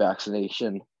Wentz's like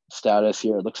vaccination status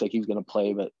here? It looks like he's going to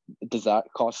play, but does that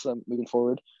cost them moving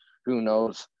forward? Who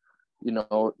knows?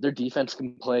 Their defense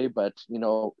can play, but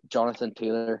Jonathan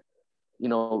Taylor,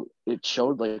 it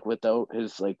showed like without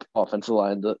his like offensive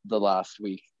line the last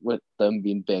week with them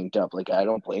being banged up. Like I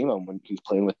don't blame him when he's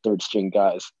playing with 3rd string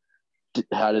guys.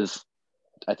 Had his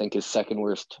second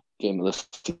worst game of the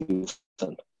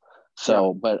season.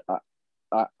 So, but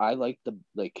I like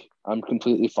I'm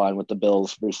completely fine with the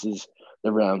Bills versus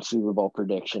the Rams Super Bowl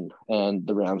prediction and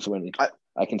the Rams winning.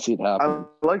 I can see it I happen.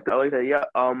 like that. I like that. Yeah.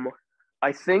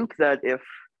 I think that if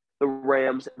the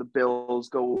Rams and the Bills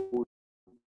go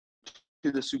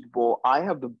to the Super Bowl, I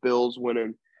have the Bills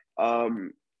winning,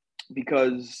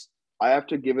 because I have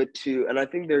to give it to, and I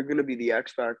think they're going to be the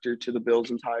X factor to the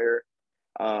Bills' entire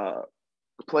uh,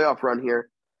 playoff run here.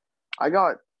 I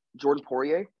got Jordan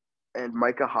Poirier and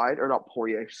Micah Hyde, or not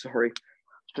Poirier, sorry.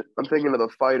 I'm thinking of the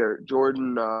fighter,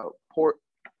 Jordan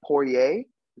Poirier.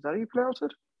 Is that how you pronounce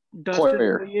it? Dustin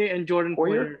Poirier. Poirier and Jordan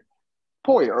Poirier.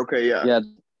 Poirier. Okay, yeah. Yeah,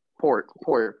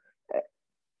 Poirier.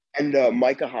 And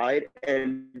Micah Hyde,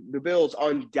 and the Bills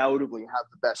undoubtedly have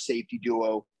the best safety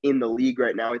duo in the league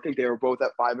right now. I think they were both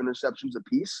at 5 interceptions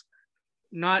apiece.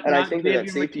 Not And I not think that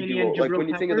Xavier safety McKinney and duo, like Jabril when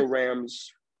you think of the Peppers.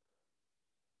 Rams,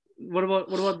 What about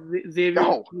Xavier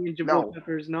no, McKinney and Jabril no,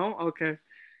 Peppers? No, okay.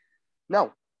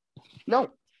 no,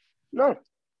 no, no.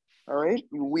 All right,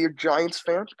 you weird Giants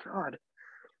fan. God.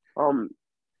 Um,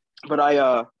 but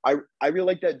I really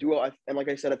like that duo. And like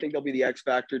I said, I think they'll be the X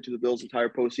factor to the Bills' entire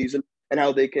postseason and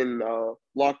how they can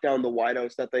lock down the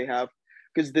wideouts that they have.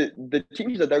 Because the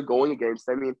teams that they're going against,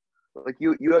 I mean, like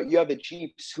you have the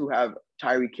Chiefs who have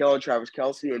Tyreek Hill and Travis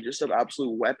Kelce and just some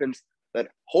absolute weapons that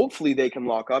hopefully they can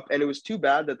lock up. And it was too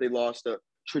bad that they lost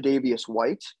Tre'Davious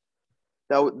White.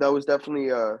 That was definitely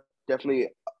a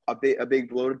big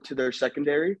blow to their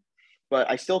secondary. But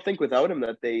I still think without him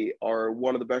that they are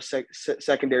one of the best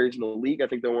secondaries in the league. I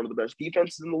think they're one of the best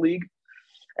defenses in the league.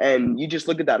 And you just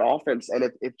look at that offense, and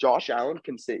if Josh Allen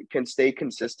can stay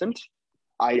consistent,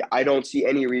 I don't see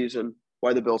any reason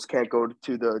why the Bills can't go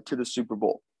to the Super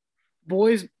Bowl.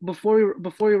 Boys, before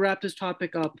we wrap this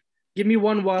topic up, give me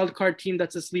one wild card team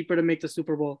that's a sleeper to make the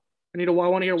Super Bowl. I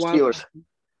want to hear wild Steelers.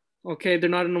 card. Okay, they're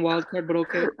not in the wild card, but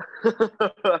okay.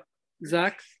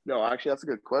 Zach? No, actually, that's a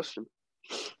good question.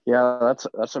 Yeah,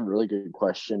 that's a really good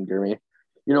question, Jeremy.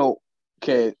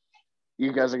 Okay,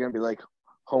 you guys are gonna be like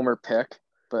homer pick,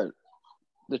 but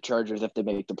the Chargers, if they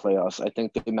make the playoffs, I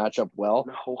think they match up well.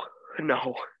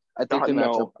 No. I think they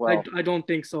match up well. I don't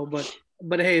think so,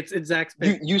 but hey, it's Zach's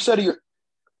pick. You said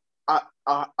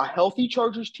a healthy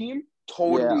Chargers team.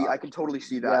 Totally, yeah. I can totally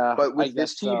see that. Yeah, but with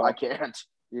this team, so. I can't.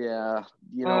 Yeah,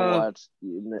 you know what?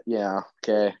 Yeah,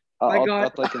 okay. I'll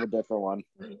think of a different one.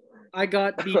 I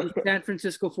got the San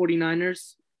Francisco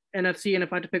 49ers NFC, and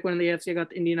if I had to pick one in the AFC, I got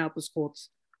the Indianapolis Colts.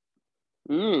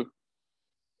 That's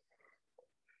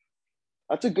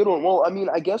a good one. Well, I mean,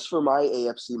 I guess for my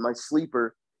AFC, my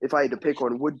sleeper, if I had to pick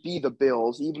one, would be the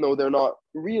Bills, even though they're not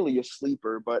really a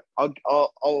sleeper. But I'll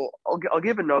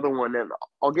give another one, and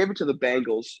I'll give it to the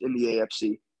Bengals in the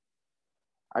AFC.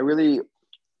 I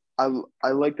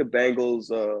like the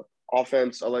Bengals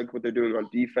offense. I like what they're doing on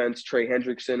defense. Trey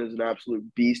Hendrickson is an absolute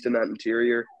beast in that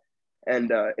interior.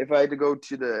 And if I had to go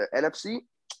to the NFC,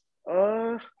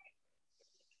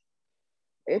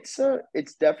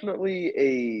 it's definitely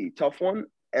a tough one.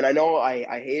 And I know I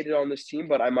hate it on this team,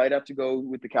 but I might have to go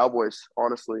with the Cowboys,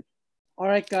 honestly. All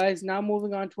right, guys. Now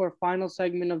moving on to our final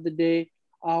segment of the day.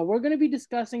 We're going to be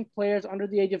discussing players under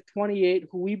the age of 28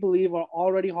 who we believe are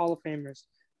already Hall of Famers.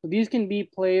 So these can be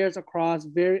players across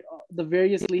the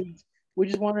various leagues. We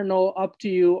just want to know, up to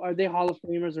you, are they Hall of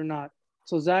Famers or not?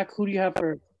 So, Zach, who do you have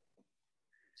first?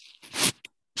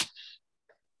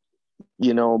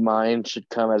 Mine should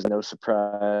come as no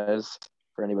surprise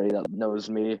for anybody that knows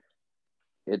me.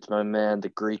 It's my man, the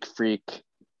Greek freak,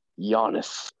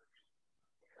 Giannis.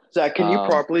 Zach, can you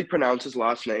properly pronounce his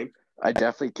last name? I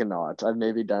definitely cannot. I've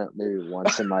maybe done it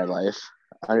once in my life.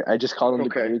 I just call him the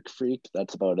Greek freak.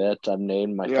 That's about it. I've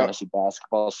named my fantasy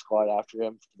basketball squad after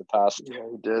him for the past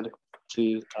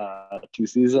two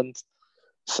seasons.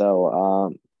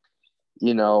 So,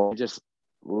 just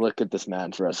look at this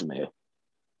man's resume.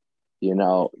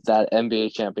 That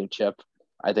NBA championship,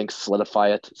 I think, solidify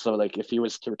it. So, if he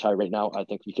was to retire right now, I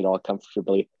think we could all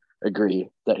comfortably agree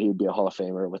that he would be a Hall of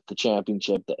Famer with the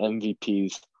championship, the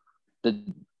MVPs, the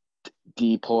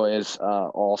depoys,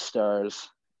 all-stars,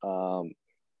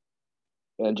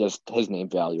 and just his name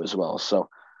value as well. So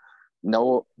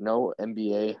no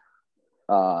NBA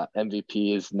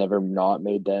MVP has never not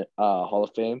made that Hall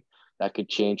of Fame. That could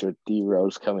change with D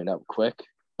Rose coming up quick.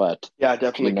 But yeah,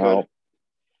 definitely could.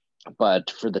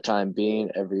 But for the time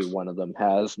being, every one of them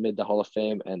has made the Hall of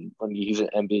Fame. And when you use an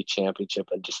NBA championship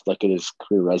and just look at his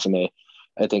career resume,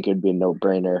 I think it would be a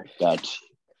no-brainer that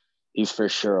he's for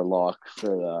sure a lock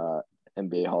for the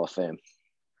NBA Hall of Fame.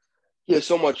 He has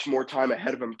so much more time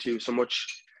ahead of him, too. So much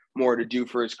more to do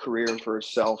for his career and for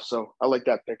himself. So I like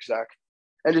that pick, Zach.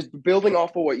 And just building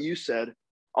off of what you said,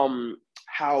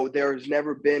 how there has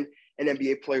never been an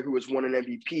NBA player who has won an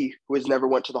MVP who has never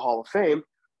went to the Hall of Fame,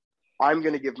 I'm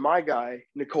going to give my guy,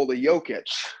 Nikola Jokic,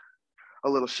 a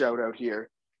little shout out here.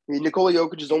 I mean, Nikola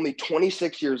Jokic is only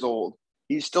 26 years old.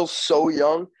 He's still so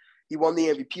young. He won the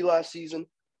MVP last season.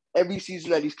 Every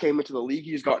season that he's came into the league,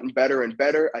 he's gotten better and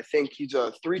better. I think he's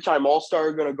a 3-time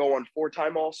All-Star, going to go on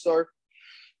 4-time All-Star.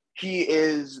 He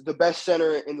is the best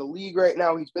center in the league right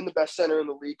now. He's been the best center in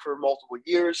the league for multiple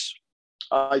years.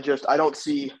 I don't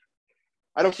see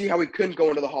how he couldn't go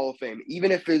into the Hall of Fame.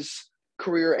 Even if his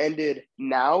career ended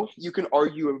now, you can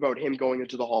argue about him going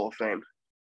into the Hall of Fame.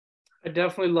 I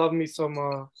definitely love me some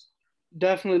Nikola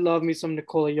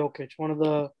Jokic, one of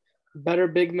the better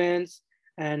big men.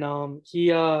 And he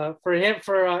for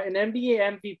an NBA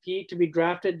MVP to be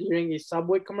drafted during a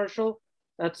Subway commercial,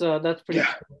 that's pretty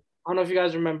cool. I don't know if you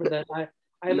guys remember that.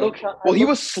 He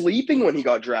was sleeping when he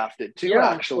got drafted too,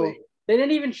 actually. So they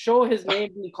didn't even show his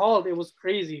name being called. It was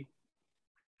crazy.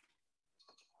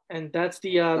 And that's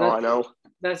the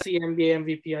that's the NBA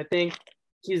MVP. I think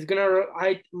he's gonna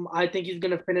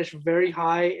finish very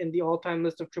high in the all-time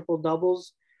list of triple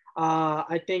doubles.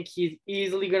 I think he's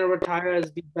easily gonna retire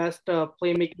as the best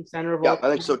playmaking center of all time.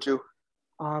 I think so too.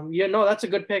 That's a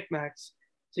good pick, Max.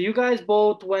 So you guys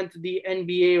both went the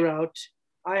NBA route.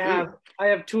 I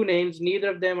have two names.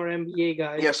 Neither of them are NBA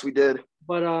guys. Yes, we did.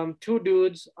 But two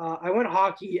dudes. I went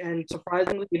hockey, and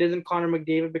surprisingly, it isn't Connor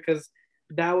McDavid because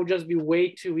that would just be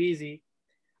way too easy.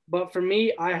 But for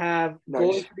me, I have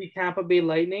going to the Tampa Bay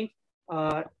Lightning,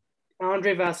 Andre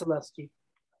Vasilevsky.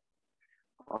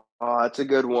 That's a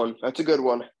good one.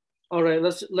 All right,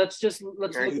 let's look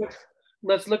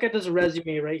at this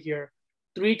resume right here.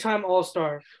 3-time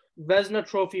All-Star, Vezina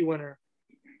Trophy winner,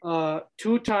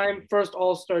 2-time first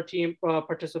All-Star team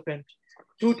participant,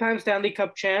 2-time Stanley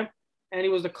Cup champ, and he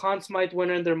was the Conn Smythe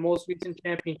winner in their most recent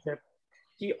championship.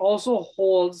 He also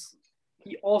holds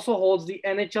the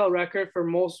NHL record for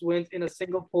most wins in a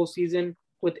single postseason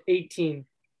with 18.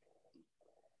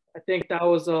 I think that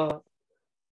was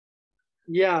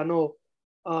he had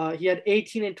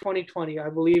 18 in 2020. I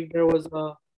believe there was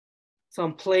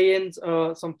some play-ins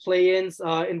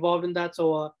involved in that.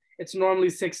 So it's normally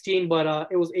 16, but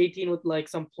it was 18 with like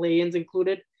some play-ins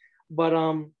included. But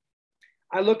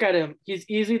I look at him. He's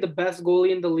easily the best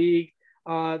goalie in the league.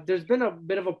 There's been a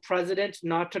bit of a precedent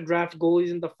not to draft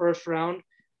goalies in the first round,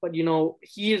 but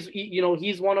he's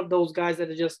one of those guys that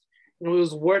is just, it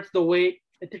was worth the wait.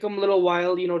 It took him a little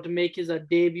while, to make his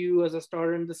debut as a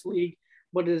starter in this league,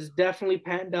 but it has definitely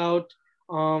panned out.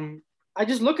 I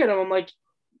just look at him. I'm like,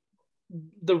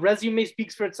 the resume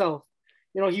speaks for itself.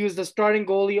 He was the starting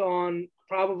goalie on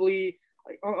probably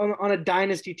on a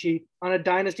dynasty team.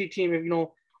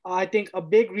 I think a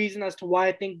big reason as to why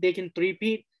I think they can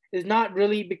three-peat is not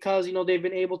really because, they've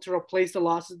been able to replace the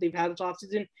losses they've had this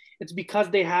offseason. It's because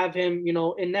they have him,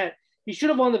 in net. He should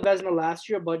have won the Vezina last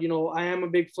year, but, I am a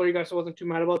big Fleury guy, so I wasn't too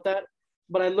mad about that.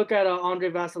 But I look at Andre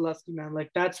Vasilevsky, man.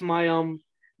 Like, that's my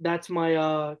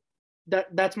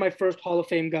first Hall of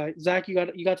Fame guy. Zach, you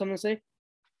got something to say?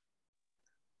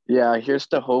 Yeah, here's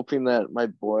to hoping that my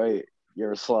boy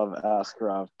Yaroslav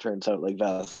Askarov turns out like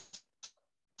Vasilevsky,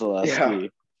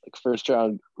 like first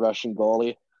round Russian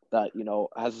goalie that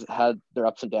has had their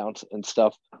ups and downs and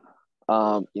stuff.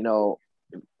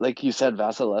 Like you said,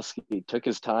 Vasilevsky took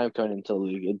his time coming into the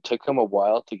league. It took him a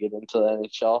while to get into the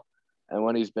NHL, and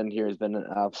when he's been here, he's been an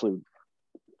absolute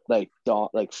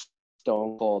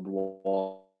stone cold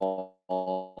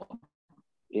wall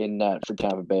in net for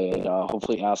Tampa Bay. And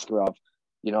hopefully Askarov,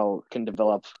 can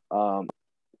develop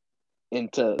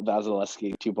into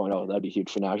Vasilevsky 2.0. That'd be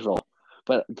huge for Nashville.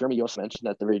 But Gurmy, you also mentioned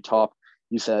at the very top,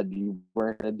 you said you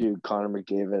weren't going to do Connor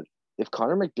McDavid. If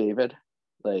Connor McDavid,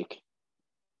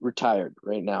 retired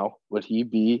right now, would he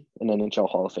be an NHL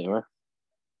Hall of Famer?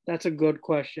 That's a good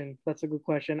question. No,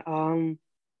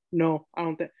 I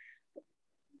don't think.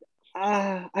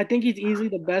 I think he's easily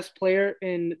the best player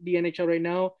in the NHL right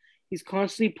now. He's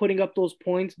constantly putting up those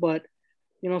points, but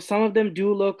some of them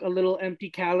do look a little empty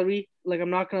calorie. Like, I'm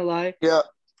not gonna lie. Yeah.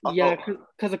 Yeah,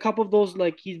 because a couple of those,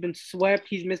 he's been swept.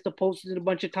 He's missed the postseason a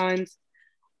bunch of times.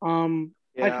 I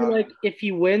feel like if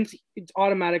he wins, it's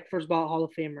automatic first ballot Hall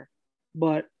of Famer.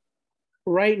 But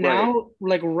right now,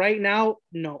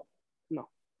 no.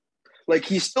 Like,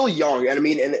 he's still young, and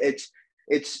it's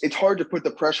hard to put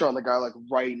the pressure on the guy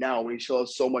right now when he still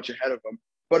has so much ahead of him.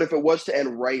 But if it was to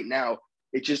end right now,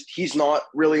 he's not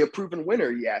really a proven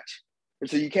winner yet, and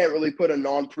so you can't really put a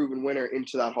non-proven winner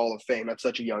into that Hall of Fame at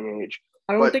such a young age.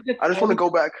 I just want to go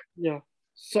back. Yeah.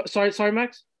 Sorry,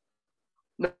 Max.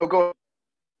 No, go ahead.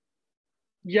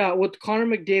 Yeah, with Connor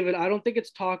McDavid, I don't think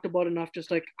it's talked about enough,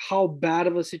 just how bad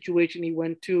of a situation he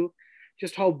went to,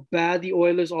 just how bad the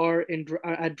Oilers are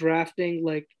at drafting.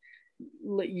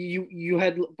 You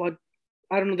had, but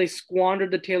I don't know, they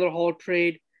squandered the Taylor Hall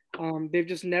trade. They've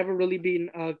just never really been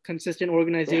a consistent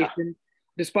organization,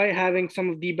 despite having some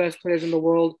of the best players in the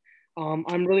world.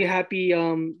 I'm really happy.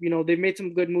 They've made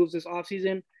some good moves this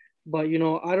offseason, but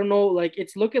I don't know. Like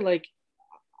it's looking like,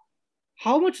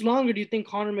 how much longer do you think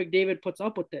Connor McDavid puts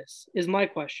up with this? Is my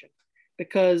question,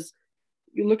 because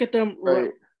you look at them.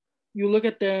 Right. You look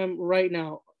at them right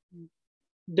now.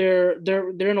 They're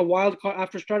in a wild card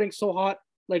after starting so hot.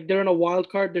 Like they're in a wild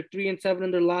card. They're 3-7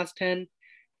 in their last 10.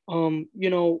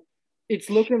 It's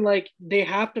looking like they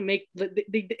have to make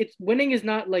it's winning is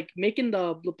not like making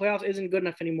the playoffs isn't good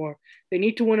enough anymore. They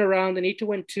need to win a round. They need to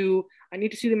win 2. I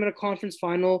need to see them in a conference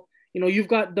final. You've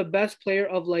got the best player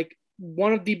of like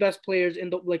one of the best players in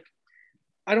the like,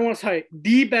 I don't want to say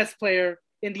the best player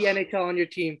in the NHL on your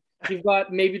team. You've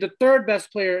got maybe the third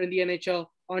best player in the NHL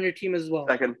on your team as well.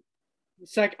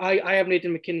 I have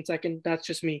Nathan McKinnon second. That's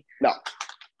just me. No.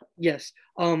 Yes.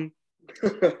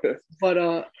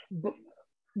 But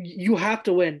you have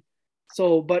to win.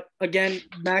 So, but again,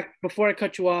 Mac, before I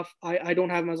cut you off, I don't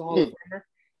have him as a Hall of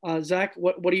Famer. Zach,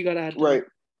 what do you got to add? Right.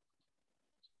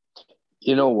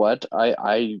 You know what?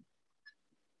 I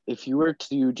if you were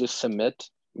to just submit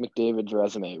McDavid's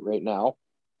resume right now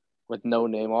with no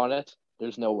name on it,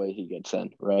 there's no way he gets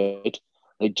in, right?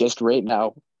 Like just right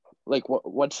now, like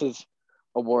what's his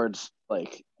awards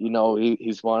like?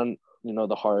 He's won,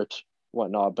 the Hart,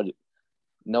 whatnot, but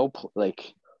no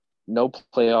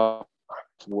playoff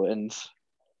wins.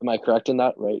 Am I correct in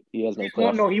that? Right? He has no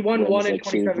playoff. No, he won wins, one in like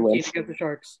 2017 against the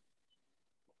Sharks.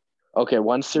 Okay,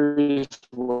 one series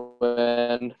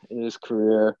win in his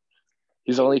career.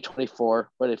 He's only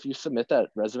 24, but if you submit that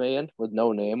resume in with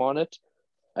no name on it,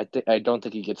 I don't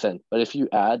think he gets in. But if you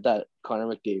add that Connor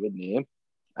McDavid name,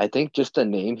 I think just the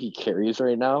name he carries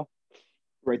right now,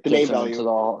 right, the name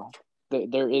value.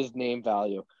 There is name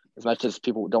value. As much as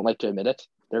people don't like to admit it,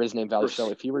 there is name value.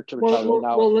 So if he were to retire right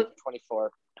now at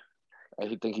 24,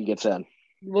 I think he gets in.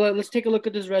 Well, let's take a look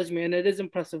at his resume, and it is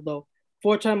impressive though.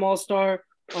 4-time All-Star,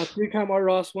 3-time Art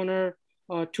Ross winner,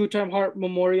 2-time Hart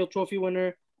Memorial Trophy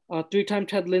winner, 3-time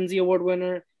Ted Lindsay Award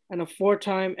winner, and a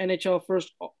 4-time NHL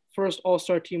first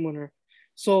All-Star team winner.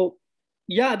 So,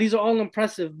 yeah, these are all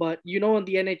impressive, but in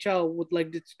the NHL with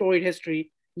like the storied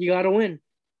history, you gotta win.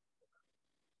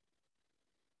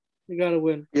 You gotta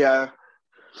win. Yeah,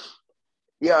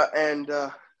 and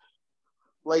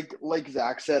like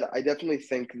Zach said, I definitely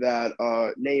think that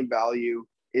name value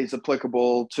is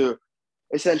applicable to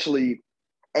essentially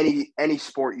any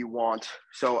sport you want.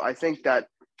 So I think that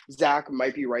Zach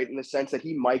might be right in the sense that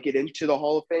he might get into the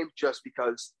Hall of Fame just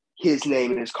because his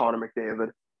name is Connor McDavid.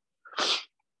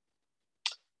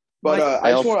 But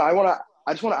I just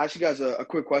want to ask you guys a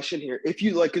quick question here. If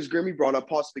you because Grimmy brought up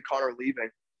possibly Connor leaving,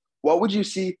 what would you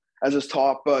see as his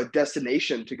top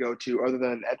destination to go to other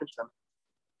than Edmonton?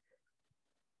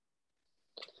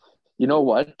 You know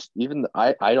what? Even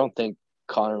I don't think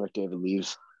Connor McDavid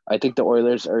leaves. I think the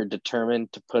Oilers are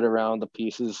determined to put around the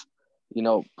pieces,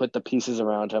 put the pieces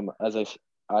around him, as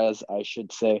I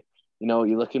should say.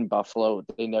 You look in Buffalo,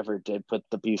 they never did put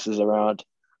the pieces around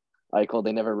Eichel.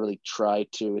 They never really tried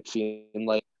to. It seemed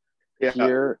like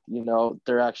here,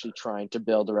 they're actually trying to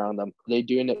build around them. Are they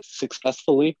doing it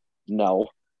successfully? No.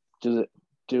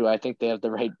 Do I think they have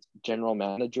the right general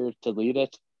manager to lead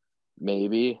it?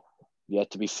 Maybe.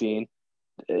 Yet to be seen.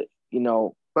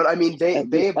 But I mean, they have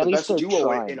the best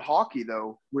duo in hockey,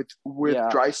 though, with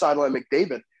Draisaitl and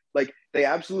McDavid. Like, they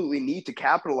absolutely need to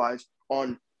capitalize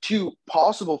on 2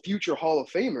 possible future Hall of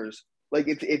Famers. Like,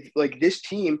 if like this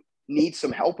team needs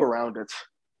some help around it,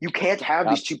 you can't have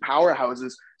these 2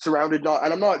 powerhouses surrounded.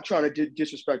 And I'm not trying to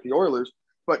disrespect the Oilers,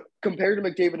 but compared to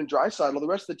McDavid and Draisaitl, the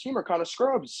rest of the team are kind of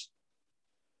scrubs.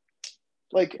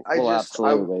 Like,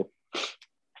 absolutely.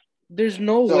 There's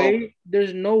no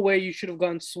way you should have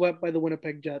gotten swept by the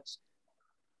Winnipeg Jets.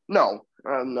 No.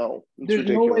 There's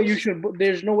no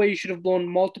way you should have blown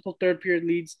multiple third period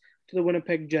leads to the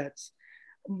Winnipeg Jets.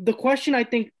 The question I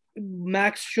think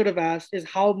Max should have asked is,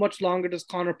 how much longer does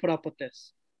Connor put up with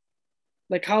this?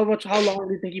 Like how long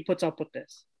do you think he puts up with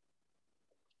this?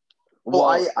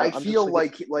 Well, I feel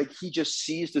like he just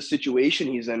sees the situation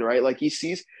he's in, right? Like he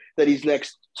sees that he's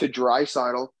next to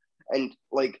Draisaitl. And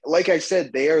like I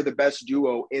said, they are the best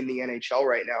duo in the NHL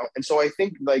right now. And so I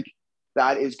think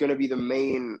that is going to be the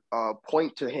main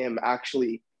point to him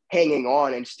actually hanging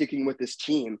on and sticking with this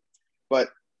team. But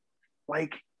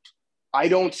I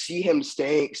don't see him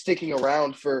sticking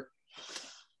around for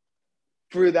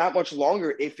that much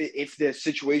longer if the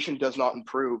situation does not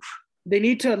improve. They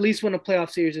need to at least win a playoff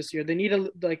series this year. They need to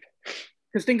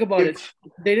because think about it.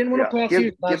 They didn't win a playoff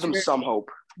series last year. Give them some hope.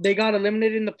 They got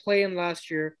eliminated in the play-in last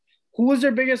year. Who was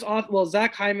their biggest off? Well,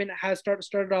 Zach Hyman has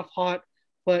started off hot,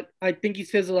 but I think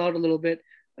he's fizzled out a little bit.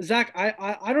 Zach,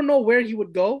 I don't know where he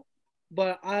would go,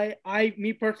 but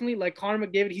me personally, like Connor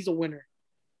McDavid, he's a winner.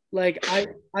 Like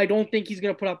I don't think he's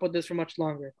gonna put up with this for much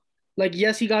longer. Like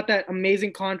yes, he got that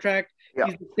amazing contract. Yeah.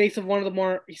 He's the face of one of the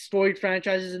more storied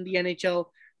franchises in the NHL.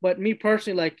 But me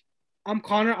personally, like I'm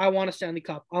Connor, I want a Stanley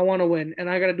Cup. I want to win, and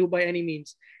I gotta do it by any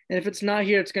means. And if it's not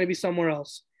here, it's gonna be somewhere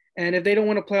else. And if they don't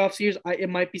win a playoff series, it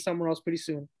might be somewhere else pretty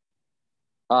soon.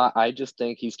 I just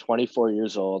think he's 24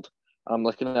 years old. I'm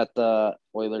looking at the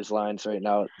Oilers lines right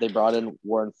now. They brought in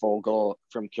Warren Fogle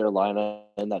from Carolina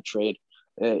in that trade.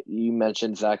 You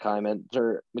mentioned Zach Hyman.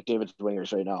 They're McDavid's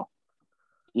wingers right now.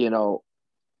 They're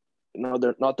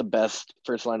not the best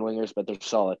first line wingers, but they're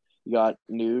solid. You got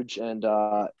Nuge and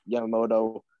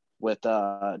Yamamoto with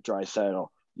Draisaitl.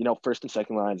 First and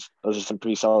second lines, those are some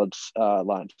pretty solid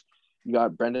lines. You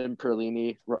got Brendan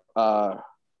Perlini,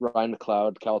 Ryan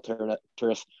McLeod, Cal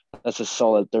Turris. That's a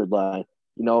solid third line.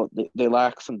 They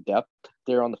lack some depth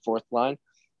there on the fourth line.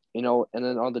 And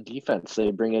then on the defense,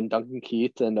 they bring in Duncan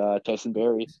Keith and Tyson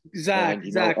Barrie. Zach,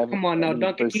 come on now.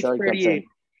 Duncan Keith's 38.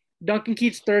 Duncan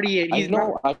Keith's 38. He's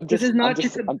not. This is not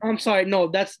just. I'm sorry. No,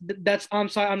 that's. I'm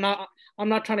sorry. I'm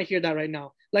not trying to hear that right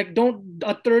now. Like, don't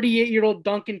a 38-year-old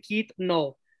Duncan Keith.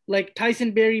 No. Like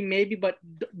Tyson Barrie maybe, but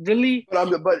really.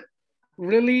 But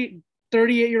really,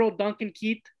 38-year-old Duncan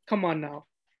Keith. Come on now.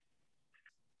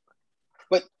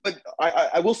 But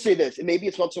I will say this, and maybe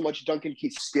it's not so much Duncan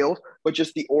Keith's skills, but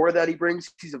just the aura that he brings.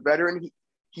 He's a veteran.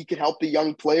 He can help the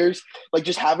young players. Like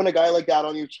just having a guy like that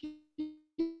on your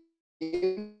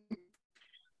team,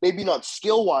 maybe not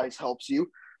skill-wise helps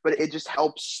you, but it just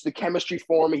helps the chemistry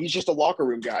form. He's just a locker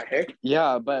room guy, hey?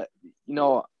 Yeah, but,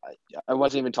 I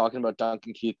wasn't even talking about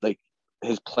Duncan Keith, like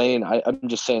his playing. I'm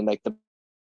just saying, like, the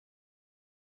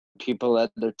people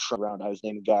that they're around, I was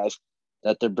naming guys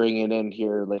that they're bringing in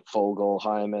here, like Fogle,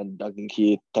 Hyman, Duncan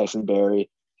Keith, Tyson Barrie.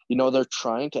 They're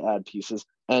trying to add pieces.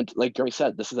 And like Gary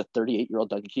said, this is a 38-year-old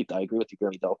Duncan Keith. I agree with you,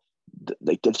 Gary, though.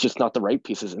 Like, it's just not the right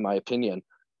pieces, in my opinion.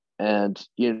 And,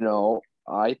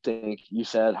 I think you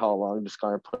said how long does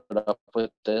Connor put up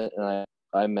with it, and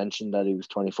I mentioned that he was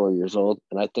 24 years old.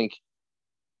 And I think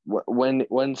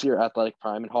when's your athletic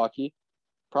prime in hockey?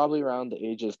 Probably around the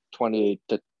ages 28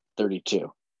 to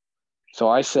 32. So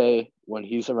I say when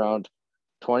he's around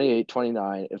 28,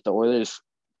 29, if the Oilers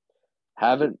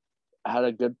haven't had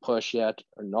a good push yet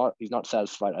or not, he's not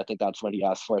satisfied, I think that's when he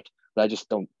asks for it. But I just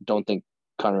don't think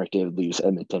Connor McDavid leaves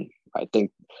Edmonton. I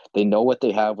think they know what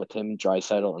they have with him,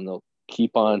 Draisaitl, and they'll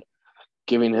keep on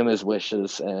giving him his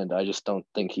wishes, and I just don't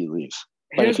think he leaves.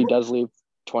 But if he does leave,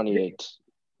 28.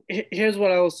 Here's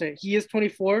what I will say. He is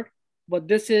 24, but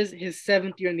this is his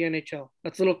 7th year in the NHL.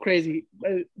 That's a little crazy.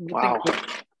 Wow.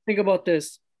 Think about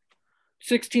this.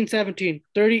 16, 17,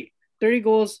 30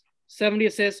 goals, 70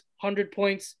 assists, 100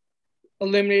 points,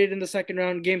 eliminated in the second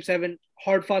round, game 7,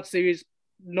 hard-fought series,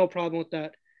 no problem with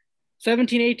that.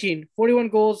 17, 18, 41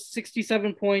 goals,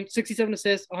 67 points, 67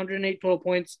 assists, 108 total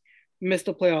points, missed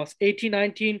the playoffs. 18,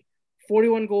 19,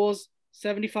 41 goals,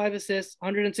 75 assists,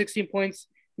 116 points,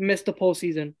 missed the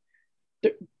postseason.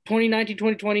 2019,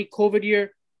 2020, COVID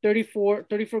year, 34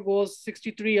 goals,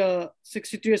 63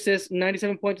 assists,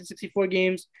 97 points in 64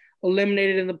 games,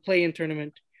 eliminated in the play-in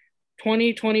tournament.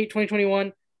 2020,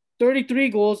 2021, 33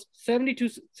 goals,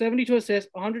 72 assists,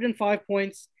 105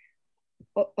 points,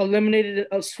 eliminated,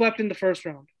 swept in the first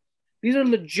round. These are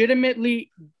legitimately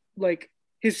like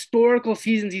historical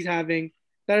seasons he's having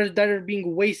that are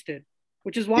being wasted,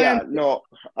 which is why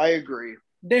I agree.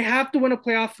 They have to win a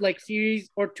playoff like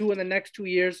series or two in the next 2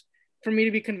 years for me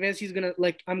to be convinced he's gonna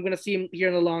I'm gonna see him here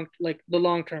in the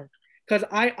long term. Because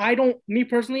I don't, me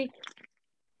personally,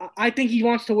 I think he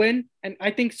wants to win, and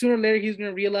I think sooner or later he's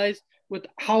gonna realize with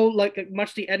how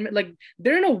much the Edmonton,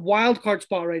 they're in a wild card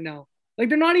spot right now. Like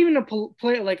they're not even a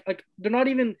play like they're not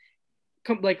even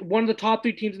one of the top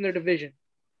 3 teams in their division.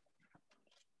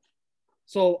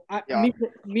 So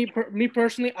me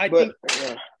personally, I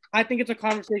think it's a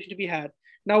conversation to be had.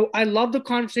 Now, I love the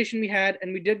conversation we had,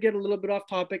 and we did get a little bit off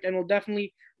topic, and we'll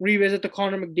definitely revisit the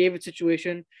Connor McDavid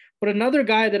situation. But another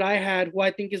guy that I had who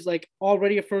I think is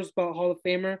already a first ballot Hall of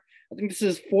Famer, I think this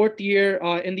is his 4th year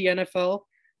in the NFL,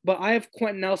 but I have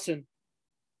Quentin Nelson.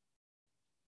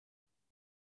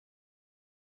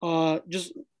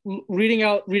 Just reading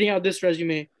out this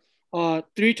resume.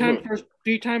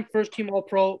 3-time first team All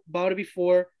Pro, about to be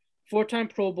 4-time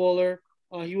Pro Bowler.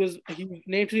 He was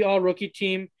named to the All Rookie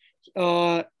team.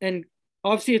 And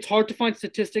obviously it's hard to find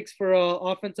statistics for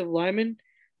offensive lineman,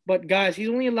 but guys, he's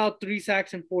only allowed 3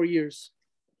 sacks in 4 years.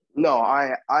 No,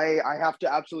 I have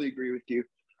to absolutely agree with you.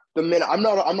 the minute I'm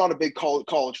not a big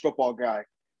college football guy,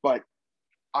 but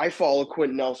I follow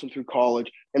Quentin Nelson through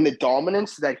college, and the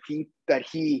dominance that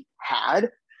he had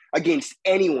against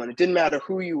anyone, it didn't matter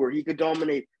who you were, he could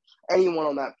dominate anyone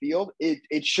on that field.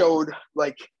 It showed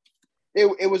like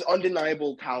it was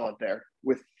undeniable talent there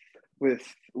with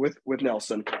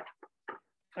Nelson.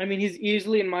 I mean, he's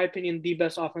easily, in my opinion, the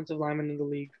best offensive lineman in the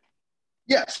league.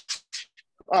 Yes.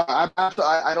 I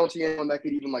don't see anyone that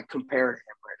could even like compare to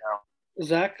him right now.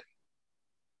 Zach?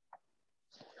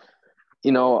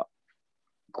 You know,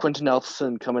 Quentin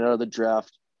Nelson coming out of the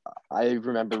draft, I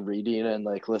remember reading and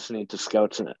like listening to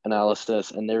scouts and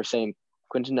analysis, and they were saying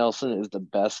Quentin Nelson is the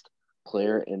best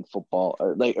player in football,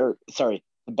 the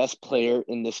best player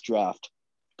in this draft.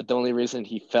 But the only reason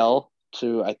he fell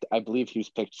to, I believe he was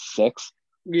picked 6th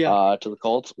to the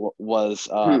Colts was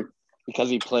because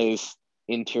he plays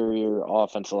interior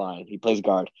offensive line. He plays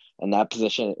guard, and that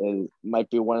position might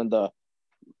be one of the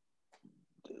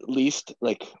least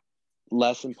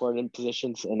less important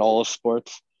positions in all of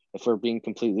sports, if we're being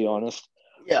completely honest.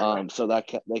 Yeah. So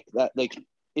that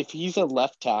if he's a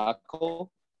left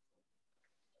tackle,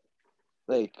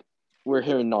 we're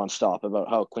hearing nonstop about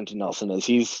how Quentin Nelson is.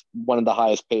 He's one of the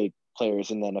highest paid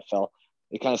players in the NFL.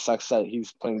 It kind of sucks that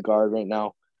he's playing guard right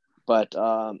now, but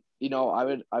I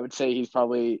would say he's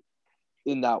probably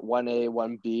in that 1A,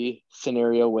 1B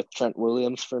scenario with Trent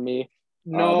Williams for me.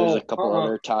 There's a couple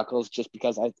other tackles just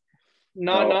because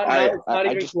not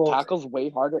even close. Tackles way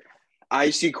harder. I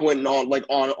see Quentin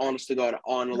honest to God,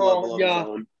 on a level of his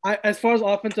own. As far as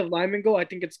offensive linemen go, I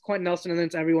think it's Quentin Nelson and then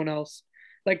it's everyone else.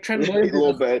 Like Trent Williams, a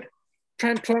little bit.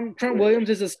 Trent Williams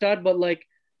is a stud, but like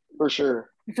for sure.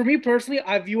 For me personally,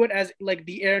 I view it as like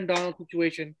the Aaron Donald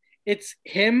situation. It's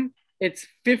him. It's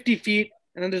 50 feet,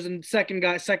 and then there's a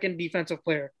second defensive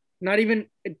player. Not even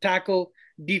a tackle,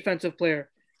 defensive player.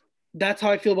 That's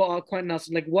how I feel about Quentin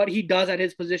Nelson. Like what he does at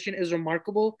his position is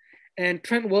remarkable. And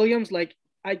Trent Williams, like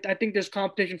I think there's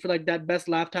competition for like that best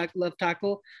left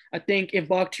tackle. I think if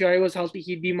Bakhtiari was healthy,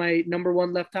 he'd be my number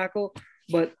 1 left tackle.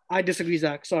 But I disagree,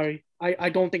 Zach. Sorry. I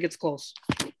don't think it's close.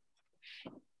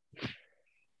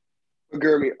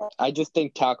 Gurmy. I just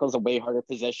think tackle's a way harder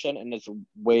position, and it's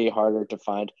way harder to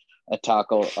find a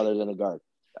tackle other than a guard.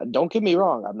 Don't get me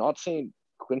wrong. I'm not saying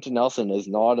Quentin Nelson is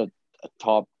not a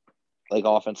top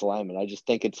offensive lineman. I just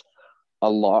think it's a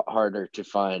lot harder to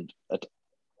find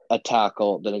a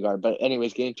tackle than a guard. But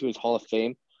anyways, getting to his Hall of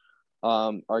Fame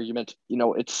argument,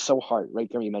 it's so hard, right?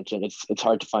 Gurmy, you mentioned it's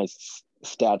hard to find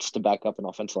stats to back up an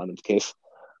offensive lineman's case.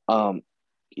 Quentin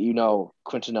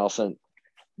Nelson,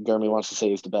 Gurmy wants to say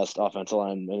he's the best offensive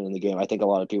lineman in the game. I think a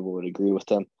lot of people would agree with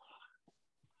him.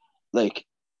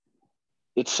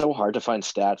 It's so hard to find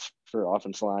stats for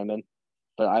offensive linemen,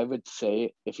 but I would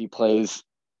say if he plays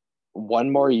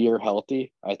one more year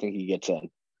healthy, I think he gets in,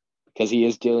 because he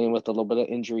is dealing with a little bit of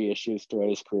injury issues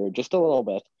throughout his career, just a little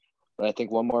bit. But I think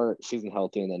one more season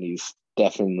healthy, and then he's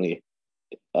definitely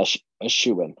a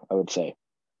shoo-in, I would say.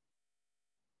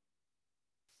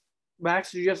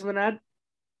 Max, do you have something to add?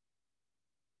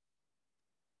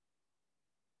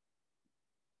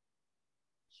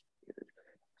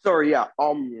 Sorry, yeah.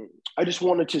 I just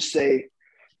wanted to say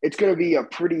it's going to be a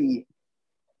pretty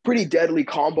deadly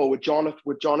combo with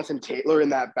Jonathan Taylor in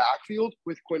that backfield,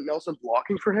 with Quentin Nelson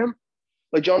blocking for him.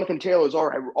 Like Jonathan Taylor is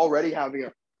already having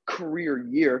a career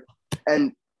year,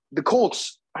 and the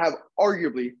Colts have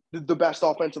arguably the best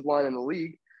offensive line in the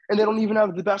league, and they don't even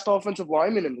have the best offensive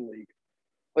lineman in the league.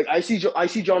 Like I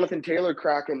see Jonathan Taylor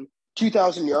cracking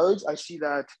 2,000 yards. I see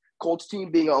that Colts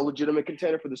team being a legitimate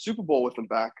contender for the Super Bowl with him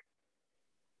back.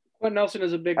 Quentin Nelson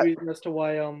is a big reason as to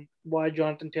why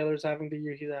Jonathan Taylor is having the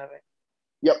year he's having.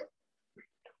 Yep.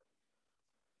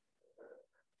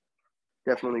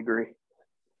 Definitely agree.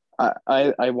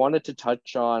 I wanted to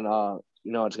touch on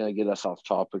it's going to get us off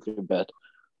topic a bit,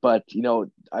 but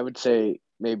I would say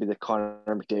maybe the Connor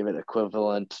McDavid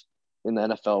equivalent in the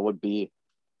NFL would be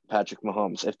Patrick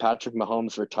Mahomes. If Patrick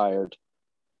Mahomes retired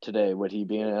today, would he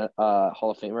be a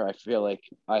Hall of Famer? I feel like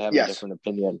I have a different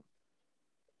opinion.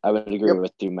 I would agree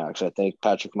with you, Max. I think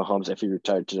Patrick Mahomes, if he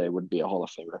retired today, would be a Hall of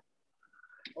Famer.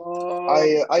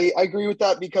 I agree with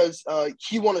that because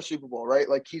he won a Super Bowl, right?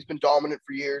 Like he's been dominant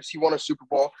for years. He won a Super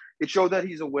Bowl. It showed that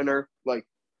he's a winner. Like,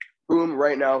 boom,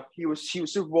 right now he was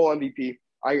Super Bowl MVP.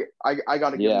 I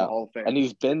got to give him the Hall of Fame. And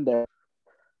he's been there.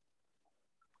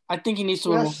 I think he needs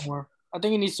to win one more.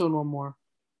 He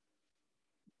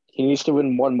needs to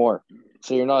win one more.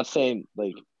 So you're not saying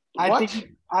like what?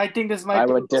 I think this might. I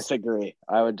would disagree.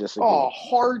 Oh,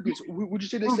 hard. Would you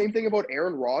say the same thing about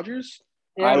Aaron Rodgers?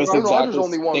 I was Aaron exactly Rodgers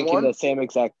only won thinking one. the same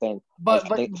exact thing. But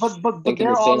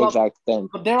they're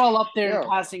all up there in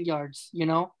passing yards.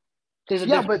 There's a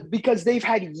Yeah, difference. but because they've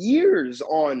had years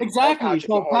on Exactly. Patrick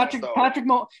So Mahomes, though. Patrick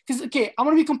Mahomes, because okay, I'm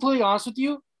gonna be completely honest with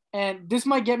you, and this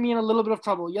might get me in a little bit of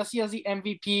trouble. Yes, he has the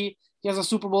MVP, he has a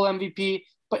Super Bowl MVP,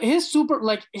 but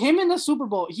him in the Super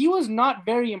Bowl, he was not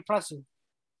very impressive.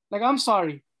 Like, I'm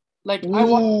sorry. Like, I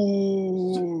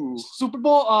watched Super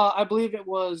Bowl, I believe it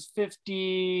was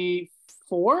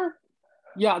 54.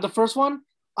 Yeah, the first one.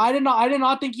 I did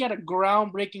not think he had a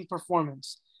groundbreaking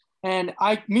performance. And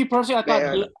me personally,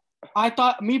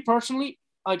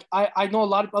 like I know a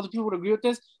lot of other people would agree with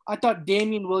this. I thought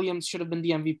Damian Williams should have been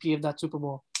the MVP of that Super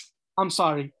Bowl. I'm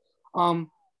sorry.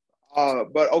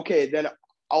 But okay, then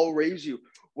I'll raise you.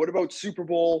 What about Super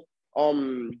Bowl?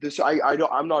 I'm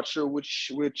not sure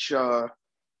which 55?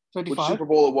 Super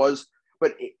Bowl it was,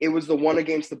 but it was the one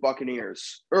against the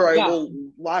Buccaneers. All right, Yeah. well,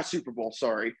 last Super Bowl,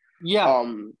 sorry. Yeah.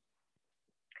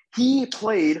 He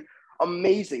played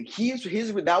amazing.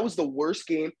 That was the worst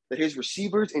game that his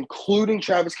receivers, including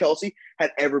Travis Kelce,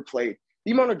 had ever played.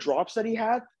 The amount of drops that he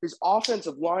had, his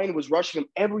offensive line was rushing him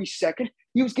every second.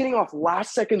 He was getting off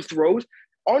last-second throws,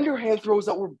 underhand throws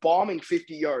that were bombing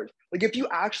 50 yards. Like, if you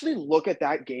actually look at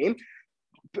that game,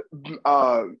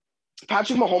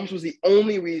 Patrick Mahomes was the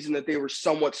only reason that they were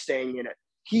somewhat staying in it.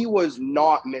 He was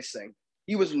not missing.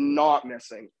 He was not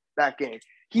missing that game.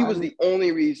 He was the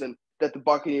only reason that the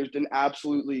Buccaneers didn't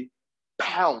absolutely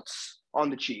pounce on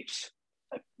the Chiefs.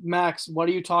 Max, what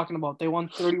are you talking about? They won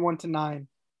 31-9.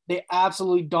 They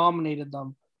absolutely dominated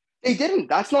them. They didn't.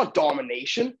 That's not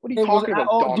domination. What are you talking about?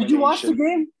 Domination? Did you watch the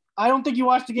game? I don't think you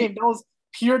watched the game. That was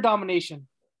pure domination.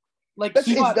 Like,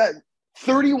 that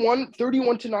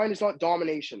 31-9 is not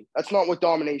domination. That's not what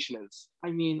domination is.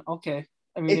 I mean, okay.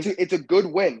 I mean, it's a good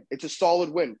win. It's a solid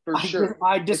win for sure.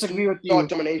 I disagree with you. Not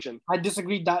domination. I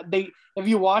disagree that if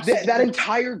you watch that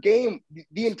entire game,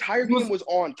 the entire game was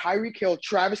on Tyreek Hill,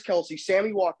 Travis Kelce,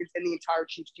 Sammy Watkins, and the entire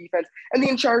Chiefs defense and the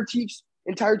entire Chiefs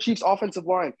offensive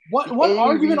line. What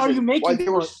argument are you making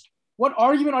for? What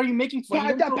argument are you making for?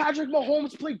 That Patrick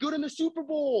Mahomes played good in the Super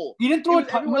Bowl. He didn't throw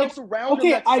it. Everyone else around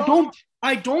him. Okay,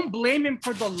 I don't blame him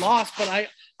for the loss, but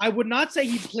I would not say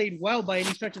he played well by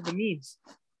any stretch of the means.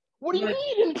 What do you mean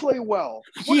he didn't play well?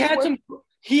 He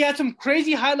had some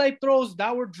crazy highlight throws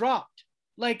that were dropped.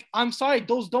 Like, I'm sorry,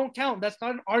 those don't count. That's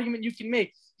not an argument you can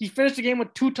make. He finished the game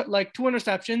with two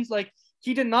interceptions. Like,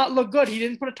 he did not look good. He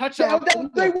didn't put a touchdown.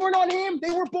 They weren't on him. They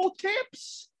were both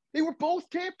tips.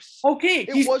 Okay,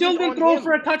 he still didn't throw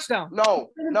for a touchdown.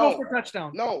 No. For a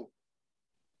touchdown. No.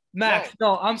 Max,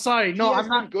 no, I'm sorry. No, I'm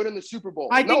not good in the Super Bowl.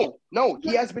 He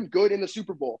has been good in the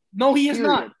Super Bowl. No, he is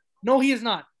not. No, he is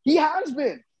not. He has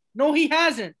been. No, he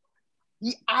hasn't.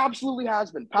 He absolutely has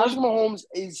been. Patrick Mahomes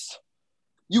is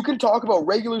 – you can talk about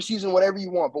regular season, whatever you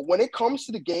want, but when it comes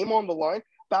to the game on the line,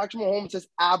 Patrick Mahomes has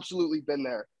absolutely been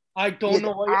there. I don't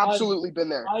know what you're – absolutely been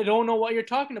there. I don't know what you're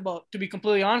talking about, to be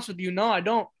completely honest with you. No, I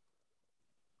don't.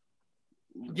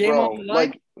 Game on the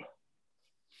line?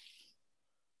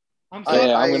 I'm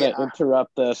going to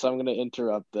interrupt this.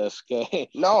 Okay.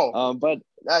 No. But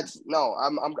that's – no,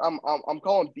 I'm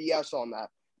calling BS on that.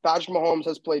 Patrick Mahomes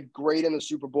has played great in the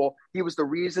Super Bowl. He was the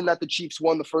reason that the Chiefs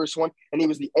won the first one, and he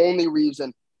was the only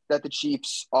reason that the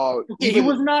Chiefs he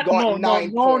was not no.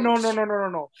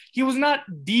 He was not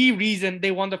the reason they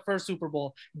won the first Super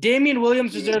Bowl. Damian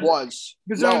Williams deserves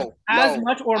as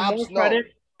much or more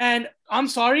credit. And I'm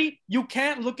sorry, you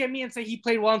can't look at me and say he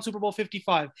played well in Super Bowl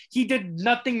 55. He did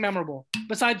nothing memorable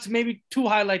besides maybe 2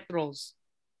 highlight throws.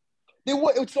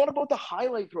 It's not about the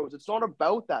highlight throws. It's not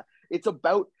about that. It's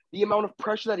about the amount of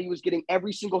pressure that he was getting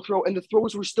every single throw, and the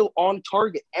throws were still on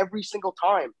target every single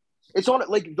time. It's not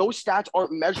like those stats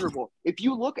aren't measurable. If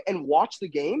you look and watch the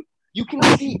game, you can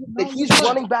see that he's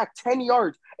running back 10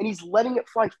 yards and he's letting it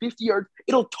fly 50 yards.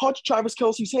 It'll touch Travis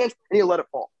Kelce's hands and he'll let it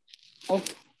fall.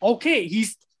 Okay,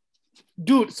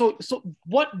 so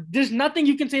what? There's nothing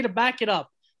you can say to back it up.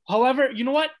 However, you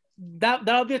know what?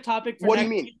 That'll be a topic for what do you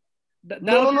mean?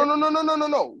 No.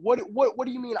 What do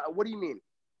you mean? What do you mean?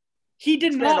 He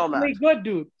did not play good,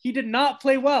 dude. He did not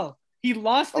play well. He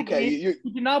lost the game.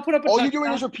 He did not put up a touchdown. All you're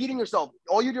doing is repeating yourself.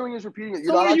 You're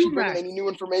not actually bringing any new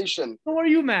information. So are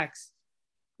you, Max?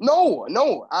 No,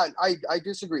 I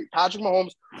disagree. Patrick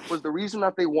Mahomes was the reason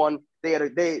that they won. They had a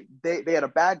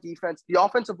bad defense. The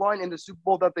offensive line in the Super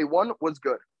Bowl that they won was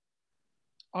good.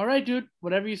 All right, dude.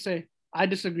 Whatever you say. I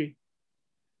disagree.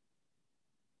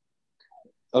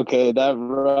 Okay, that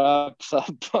wraps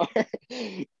up our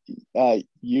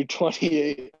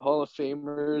U28 Hall of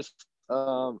Famers.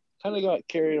 Kind of got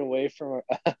carried away from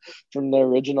the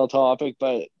original topic,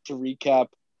 but to recap,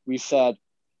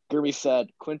 Gurmy said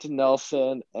Quentin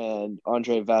Nelson and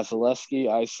Andre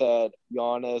Vasilevsky. I said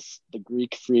Giannis, the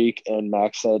Greek Freak, and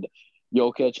Max said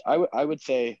Jokic. I would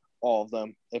say all of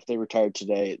them. If they retired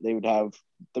today, they would have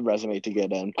the resume to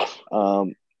get in.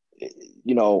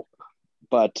 You know,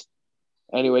 but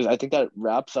anyways, I think that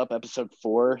wraps up episode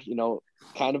 4. You know,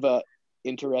 kind of a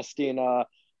interesting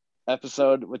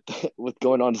episode with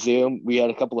going on Zoom. We had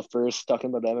a couple of firsts talking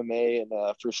about MMA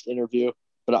and first interview,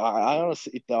 but I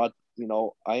honestly thought, you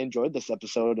know, I enjoyed this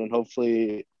episode, and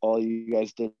hopefully all you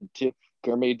guys did too.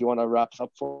 Gurmeet, do you want to wrap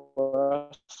up for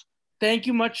us? Thank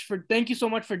you so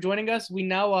much for joining us. We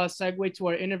now segue to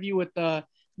our interview with the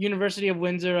University of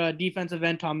Windsor defensive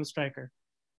end Thomas Stryker.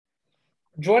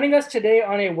 Joining us today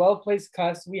on a well-placed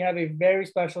cuss, we have a very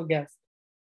special guest.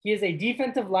 He is a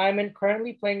defensive lineman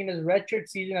currently playing in his redshirt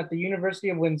season at the University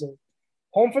of Windsor.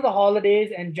 Home for the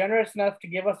holidays and generous enough to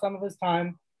give us some of his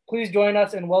time, please join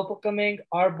us in welcoming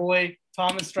our boy,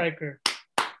 Thomas Stryker.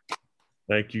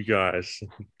 Thank you, guys.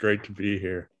 Great to be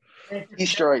here. He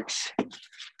strikes.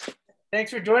 Thanks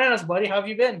for joining us, buddy. How have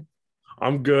you been?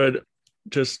 I'm good.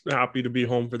 Just happy to be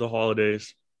home for the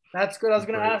holidays. That's good. I was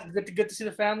going to ask, good to see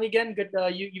the family again? Good.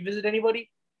 You visit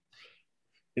anybody?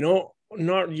 You know,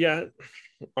 not yet.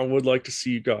 I would like to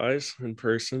see you guys in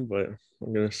person, but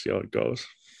I'm going to see how it goes.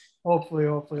 Hopefully.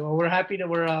 Well, we're happy to,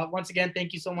 once again,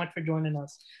 thank you so much for joining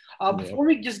us. Before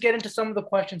we just get into some of the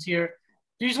questions here,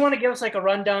 do you just want to give us like a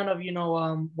rundown of, you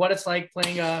know, what it's like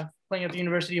playing at the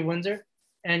University of Windsor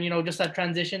and, you know, just that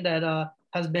transition that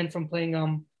has been from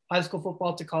playing high school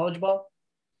football to college ball?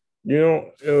 You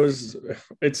know,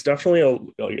 it's definitely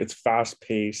it's fast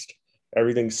paced.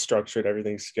 Everything's structured,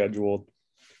 everything's scheduled.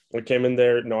 I came in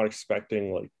there not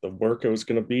expecting like the work it was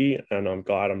going to be, and I'm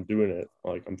glad I'm doing it.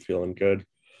 Like, I'm feeling good,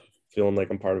 feeling like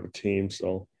I'm part of a team.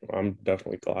 So I'm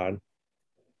definitely glad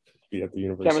to be at the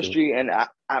university. Chemistry and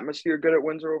atmosphere good at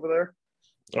Windsor over there?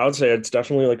 I would say it's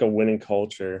definitely like a winning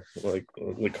culture. Like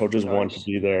the coaches want to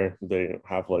be there. They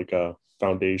have like a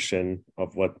foundation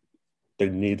of what they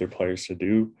need their players to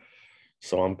do.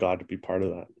 So I'm glad to be part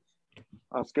of that.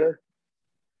 That's good.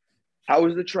 How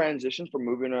was the transition from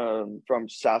moving from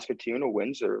Saskatoon to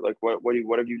Windsor? Like,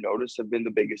 what have you noticed have been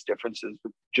the biggest differences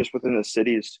just within the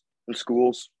cities and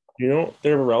schools? You know,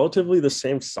 they're relatively the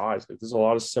same size. Like, there's a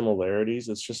lot of similarities.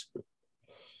 It's just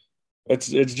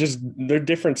they're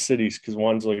different cities because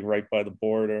one's like right by the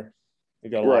border.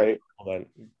 You got a lot of people that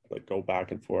like go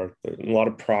back and forth. There's a lot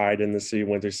of pride in the city of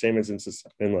Windsor, same as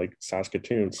in like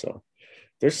Saskatoon. So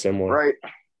they're similar. Right.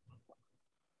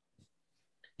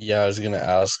 Yeah, I was going to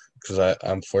ask because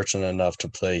I'm fortunate enough to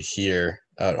play here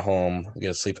at home. I get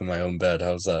to sleep in my own bed.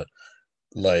 How's that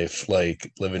life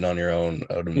like living on your own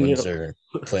out in Windsor,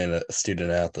 playing a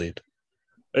student athlete?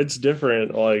 It's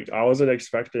different. Like, I wasn't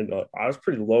expecting. I was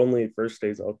pretty lonely first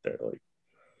days out there. Like,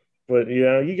 but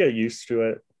yeah, you get used to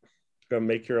it. Gotta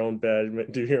make your own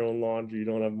bed, do your own laundry. You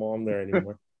don't have mom there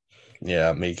anymore.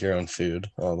 Yeah, make your own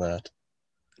food, all that.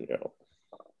 Yeah.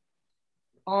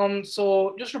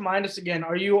 So just remind us again,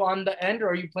 are you on the end or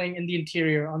are you playing in the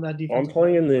interior on that defense? I'm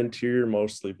playing in the interior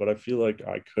mostly, but I feel like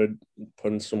I could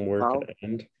put in some work at the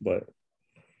end, but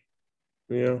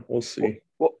yeah, we'll see.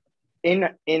 Well, in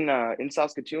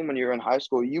Saskatoon when you were in high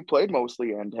school, you played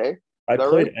mostly end, hey? I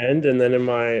played end, and then in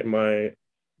my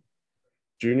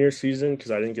junior season,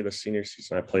 because I didn't get a senior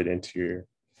season, I played interior.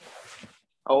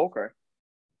 Oh, okay.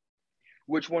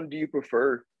 Which one do you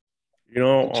prefer? You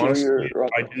know, interior,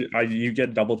 honestly, you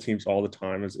get double teams all the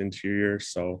time as interior,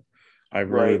 so I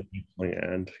really like playing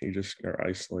end. You just are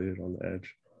isolated on the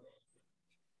edge.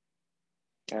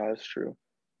 Yeah, that's true.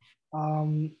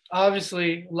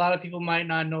 Obviously, a lot of people might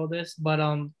not know this, but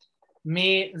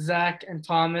me, Zach, and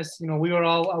Thomas, you know, we were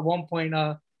all at one point,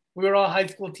 we were all high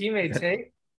school teammates,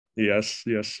 hey? Yes,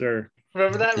 sir.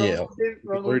 Remember that? Yeah.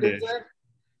 Remember days, Zach?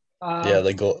 Yeah,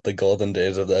 the golden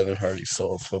days of the Evan Hardy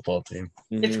Soul football team.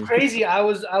 It's crazy. I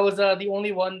was the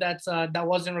only one that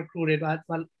wasn't recruited, but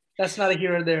that's not a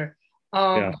here or there.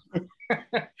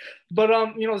 But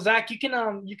you know, Zach, you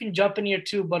can jump in here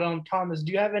too. But Thomas,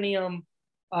 do you have any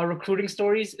recruiting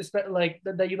stories, like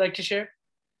that you'd like to share?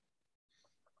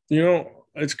 You know,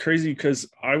 it's crazy because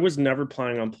I was never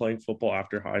planning on playing football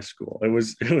after high school. It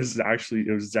was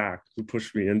Zach who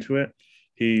pushed me into it.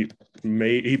 He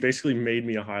basically made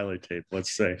me a highlight tape,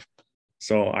 let's say.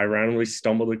 So I randomly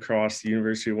stumbled across the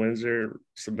University of Windsor,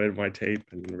 submitted my tape,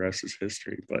 and the rest is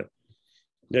history. But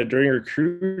yeah, during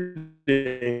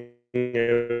recruiting,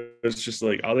 it was just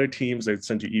like other teams that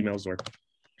send you emails or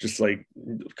just like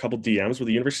a couple DMs with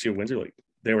the University of Windsor. Like,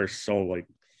 they were so like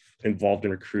involved in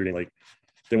recruiting. Like,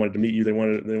 they wanted to meet you. They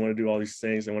want to do all these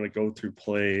things. They want to go through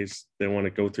plays. They want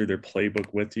to go through their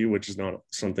playbook with you, which is not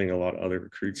something a lot of other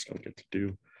recruits don't get to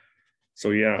do. So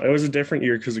yeah, it was a different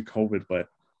year because of COVID, but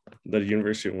the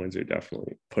University of Windsor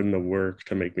definitely put in the work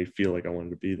to make me feel like I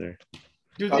wanted to be there.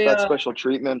 Do Got they? that special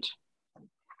treatment.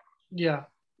 Yeah.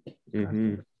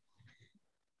 Mm-hmm.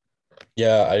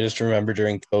 Yeah, I just remember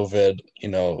during COVID,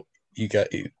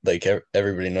 like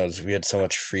everybody knows we had so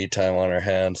much free time on our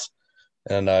hands,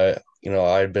 and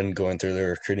I'd been going through the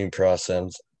recruiting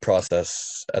process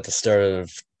at the start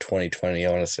of 2020.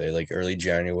 I want to say like early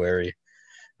January,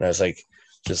 and I was like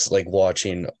just like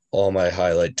watching all my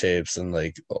highlight tapes and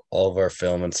like all of our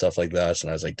film and stuff like that, and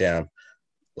I was like, damn,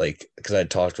 like because I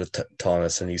talked with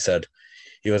Thomas and he said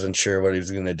he wasn't sure what he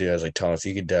was gonna do. I was like, Thomas,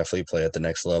 you could definitely play at the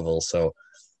next level, so.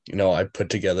 I put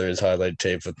together his highlight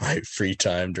tape with my free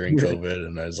time during COVID,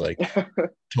 and I was like,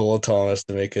 told Thomas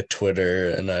to make a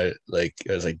Twitter, and I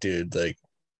was like, dude, like,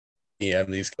 DM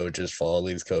these coaches, follow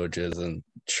these coaches, and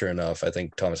sure enough, I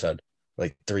think Thomas had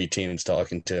like 3 teams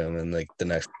talking to him, and like the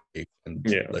next week, and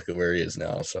look at where he is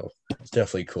now. So it's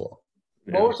definitely cool.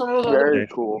 What were some of those Very other?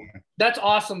 cool. That's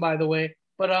awesome, by the way.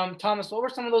 But Thomas, what were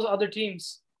some of those other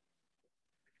teams?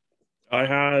 I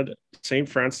had St.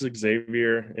 Francis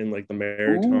Xavier in like the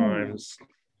Maritimes. Ooh.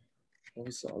 What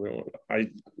was the other one?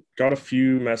 I got a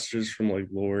few messages from like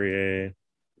Laurier.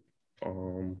 I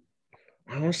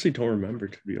honestly don't remember,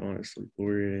 to be honest. Like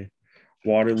Laurier,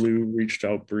 Waterloo reached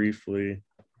out briefly,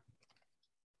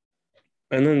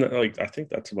 and then like I think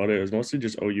that's about it. It was mostly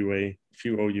just OUA, a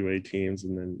few OUA teams,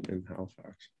 and then in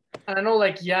Halifax. I know,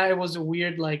 like, yeah, it was a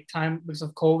weird like time because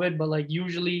of COVID, but like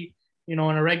usually, in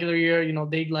a regular year,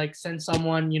 they'd like send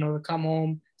someone, to come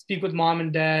home, speak with mom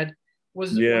and dad.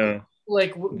 They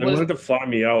wanted to fly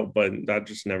me out, but that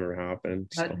just never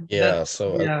happened. So.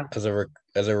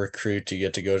 As a recruit, you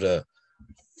get to go to.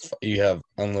 You have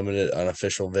unlimited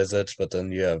unofficial visits, but then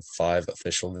you have 5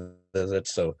 official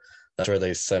visits. So that's where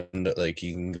they send, like,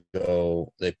 you can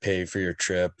go. They pay for your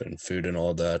trip and food and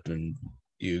all that, and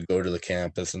you go to the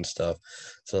campus and stuff.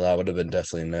 So that would have been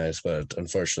definitely nice, but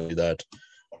unfortunately that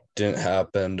didn't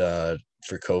happen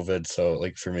for COVID. So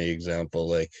like for me, example,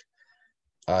 like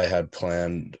I had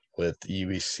planned with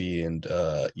UBC and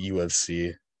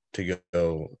UFC to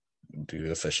go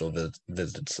do official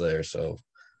visits there, so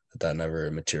that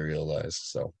never materialized.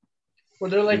 So were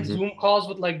there like Zoom calls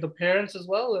with like the parents as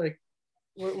well? Like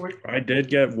I did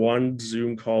get 1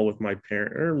 Zoom call with my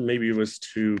parent, or maybe it was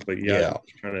 2, but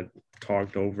kind of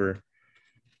talked over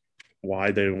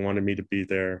why they wanted me to be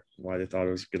there, why they thought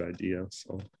it was a good idea.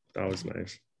 So that was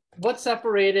nice. What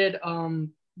separated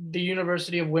the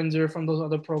University of Windsor from those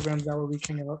other programs that were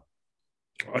reaching out?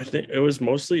 I think it was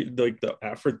mostly like the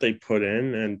effort they put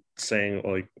in and saying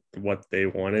like what they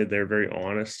wanted. They're very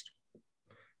honest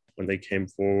when they came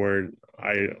forward.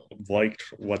 I liked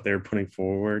what they're putting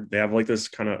forward. They have like this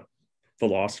kind of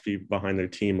philosophy behind their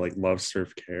team, like love,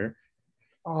 serve, care.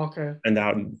 Oh, okay. And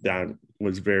that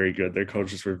was very good. Their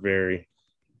coaches were very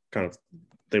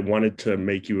they wanted to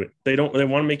make you, they want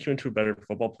to make you into a better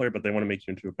football player, but they want to make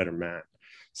you into a better man.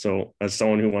 So as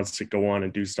someone who wants to go on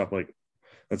and do stuff like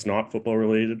that's not football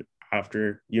related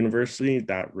after university,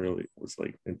 that really was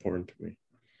like important to me.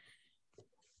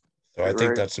 So I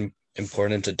think that's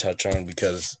important to touch on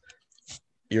because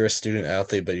you're a student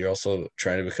athlete, but you're also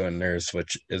trying to become a nurse,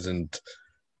 which isn't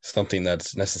something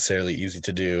that's necessarily easy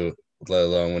to do, let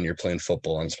alone when you're playing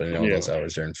football and spending all those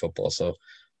hours during football. So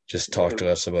just talk to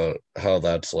us about how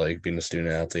that's like being a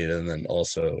student athlete and then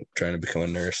also trying to become a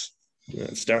nurse. Yeah,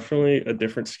 it's definitely a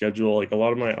different schedule. Like a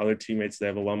lot of my other teammates, they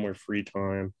have a lot more free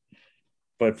time.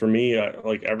 But for me, I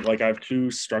have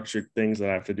 2 structured things that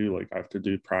I have to do. Like I have to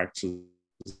do practices,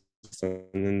 and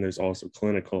then there's also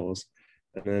clinicals,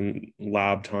 and then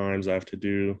lab times I have to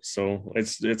do. So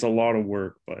it's a lot of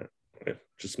work, but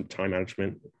just some time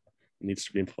management needs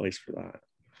to be in place for that.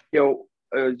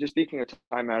 Just speaking of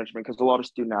time management, because a lot of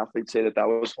student athletes say that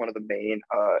was one of the main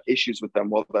issues with them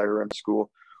while they were in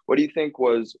school. What do you think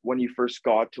was, when you first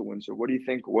got to Windsor, what do you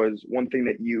think was one thing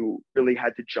that you really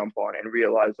had to jump on and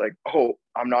realize, like, oh,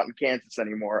 I'm not in Kansas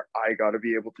anymore. I got to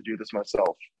be able to do this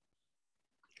myself?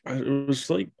 It was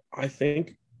like, I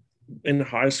think in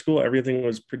high school, everything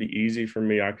was pretty easy for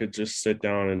me. I could just sit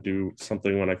down and do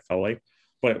something when I felt like.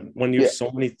 But when you have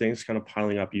so many things kind of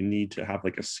piling up, you need to have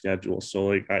like a schedule. So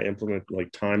like I implement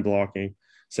like time blocking,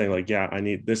 saying like, I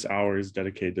need this hour is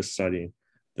dedicated to studying.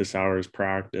 This hour is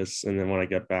practice. And then when I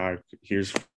get back,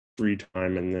 here's free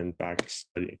time and then back to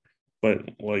study. But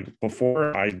like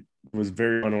before, I was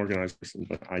very unorganized person,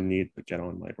 but I need to get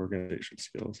on my organization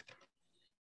skills.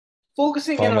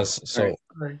 Focusing Thomas,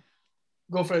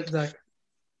 go for it, Zach.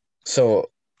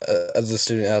 So as a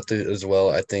student athlete as well,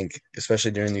 I think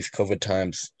especially during these COVID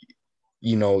times,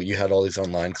 you had all these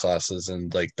online classes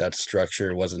and like that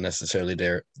structure wasn't necessarily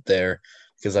there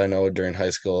because I know during high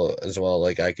school as well,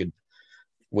 like I could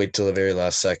wait till the very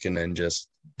last second and just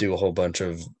do a whole bunch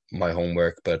of my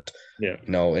homework. But Yeah.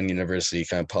 in university,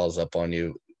 kind of piles up on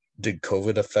you. Did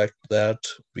COVID affect that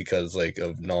because like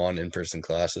of in-person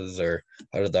classes, or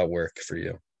how did that work for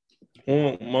you?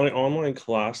 Well, my online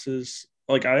classes,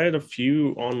 like I had a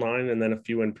few online and then a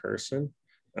few in person.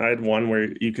 I had one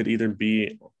where you could either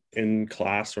be in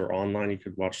class or online. You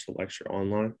could watch the lecture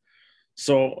online.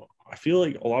 So I feel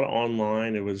like a lot of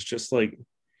online, it was just like,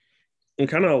 it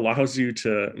kind of allows you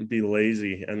to be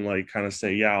lazy and like kind of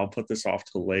say, yeah, I'll put this off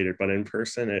till later. But in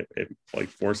person, it like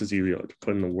forces you to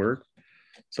put in the work.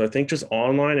 So I think just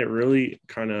online, it really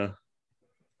kind of,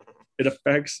 it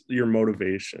affects your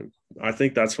motivation. I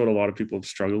think that's what a lot of people have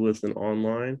struggled with in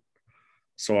online.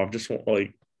 So I've just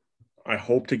like, I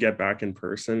hope to get back in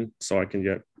person so I can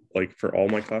get like for all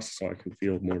my classes, so I can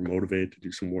feel more motivated to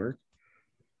do some work.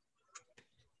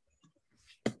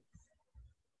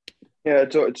 Yeah,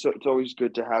 it's always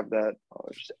good to have that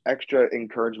just extra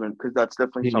encouragement, because that's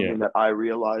definitely something that I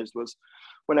realized was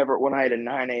when I had a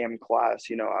 9 a.m. class,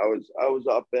 I was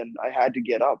up and I had to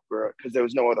get up because there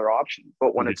was no other option.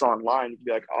 But when it's online, you can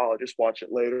be like, oh, I'll just watch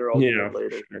it later. I'll do it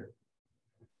later. Sure.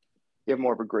 You have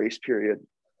more of a grace period.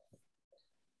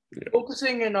 Yeah.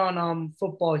 Focusing in on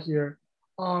football here,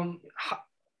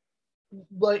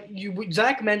 like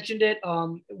Zach mentioned it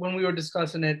when we were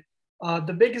discussing it.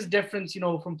 The biggest difference,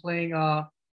 from playing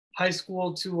high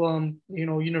school to the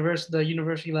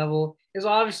university level is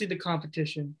obviously the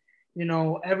competition.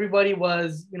 Everybody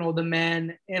was the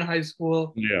man in high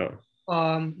school. Yeah.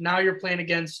 Now you're playing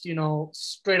against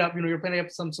straight up you're playing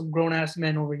against some grown ass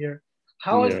men over here.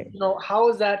 How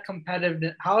is that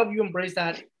competitive? How have you embraced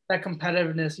that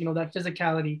competitiveness? That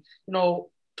physicality.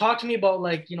 Talk to me about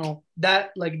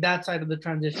that side of the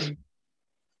transition.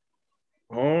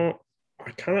 I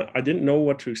didn't know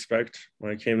what to expect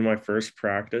when I came to my first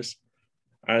practice,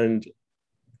 and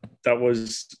it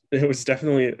was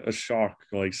definitely a shock,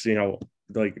 like seeing how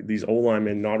like these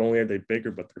O-linemen, not only are they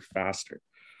bigger, but they're faster.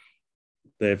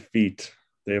 They have feet,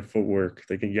 they have footwork,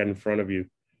 they can get in front of you,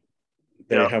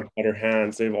 they have better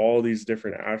hands, they have all these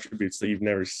different attributes that you've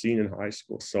never seen in high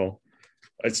school. So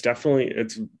it's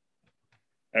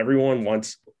everyone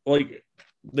wants, like,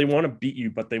 they want to beat you,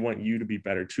 but they want you to be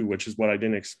better too, which is what I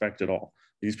didn't expect at all.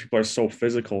 These people are so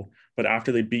physical, but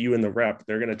after they beat you in the rep,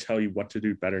 they're going to tell you what to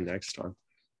do better next time.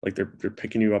 Like they're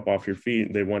picking you up off your feet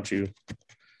and they want you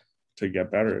to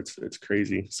get better. It's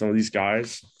crazy. Some of these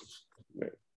guys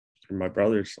are my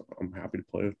brothers. I'm happy to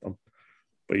play with them.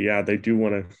 But yeah, they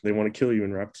want to kill you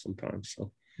in reps sometimes.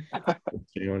 So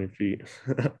stay on your feet.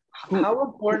 How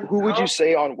important? Who would you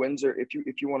say on Windsor, if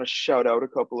you want to shout out a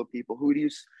couple of people, who do you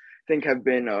think have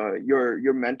been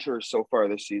your mentors so far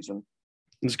this season?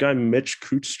 This guy Mitch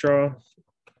Kutstra,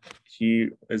 he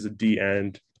is a D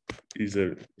end.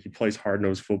 He plays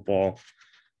hard-nosed football.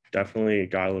 Definitely a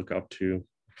guy I look up to.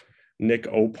 Nick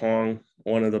Opong,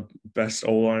 one of the best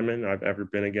O-linemen I've ever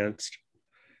been against.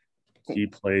 He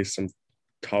plays some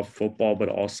tough football, but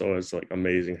also has like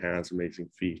amazing hands, amazing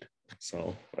feet.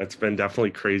 So it's been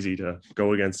definitely crazy to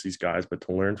go against these guys, but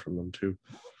to learn from them too.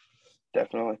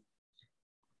 Definitely.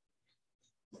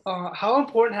 How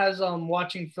important has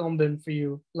watching film been for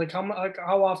you? Like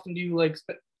how often do you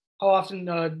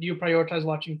do you prioritize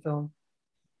watching film?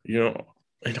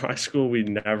 In high school we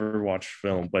never watched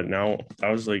film, but now that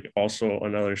was like also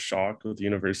another shock with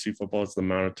university football. It's the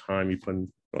amount of time you put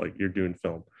in, like you're doing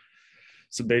film.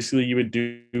 So basically you would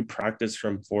do practice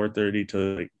from 4:30 to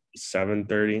like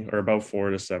 7:30, or about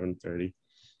 4 to 7:30,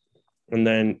 and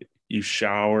then you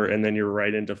shower and then you're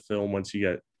right into film once you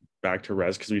get back to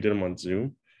res, because we did them on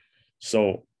Zoom.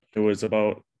 So it was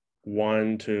about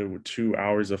 1 to 2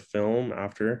 hours of film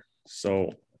after. So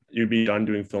you'd be done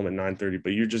doing film at 9:30,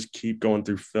 but you just keep going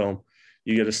through film.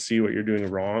 You get to see what you're doing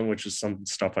wrong, which is some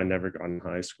stuff I never got in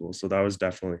high school. So that was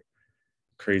definitely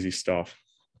crazy stuff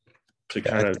to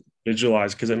kind of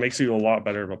visualize, because it makes you a lot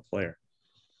better of a player.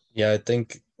 Yeah, I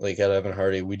think like at Evan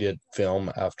Hardy, we did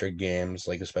film after games,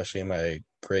 like especially in my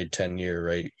grade 10 year,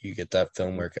 right? You get that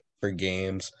film work for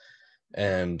games,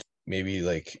 and maybe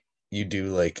like you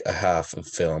do like a half of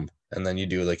film, and then you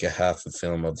do like a half of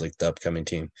film of like the upcoming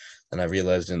team. And I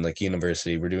realized in like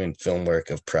university, we're doing film work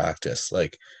of practice,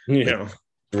 like 3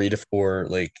 to 4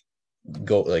 like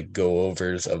go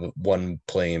overs of one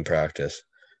play in practice.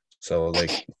 So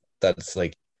like that's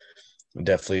like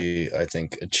definitely, I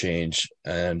think, a change.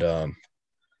 And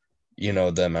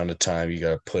the amount of time you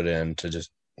got to put in to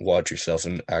just watch yourself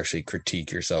and actually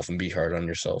critique yourself and be hard on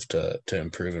yourself to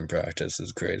improve in practice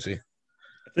is crazy.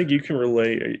 I think you can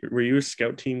relate. Were you a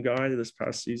scout team guy this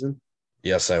past season?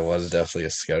 Yes, I was definitely a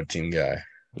scout team guy.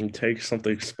 It takes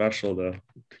something special to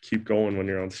keep going when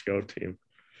you're on scout team.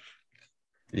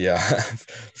 Yeah,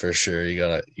 for sure.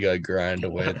 You gotta grind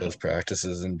away at those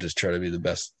practices and just try to be the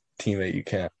best teammate you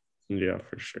can. Yeah,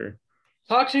 for sure.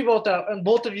 Talk to me about that, and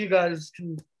both of you guys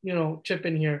can, chip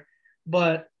in here.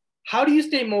 But how do you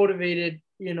stay motivated,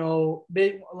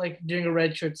 like during a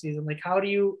red shirt season? Like, how do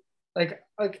you, what's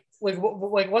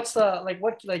the,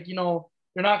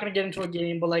 you're not going to get into a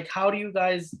game, but like, how do you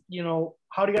guys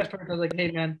prioritize, like,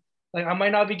 hey man, like I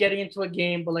might not be getting into a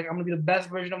game, but like, I'm going to be the best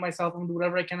version of myself. I'm going to do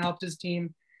whatever I can to help this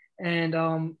team. And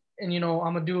I'm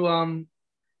going to do,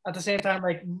 at the same time,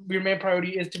 like your main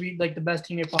priority is to be like the best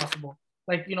teammate possible.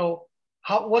 Like,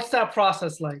 what's that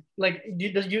process like? Like,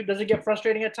 does it get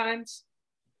frustrating at times?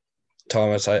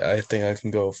 Thomas, I think I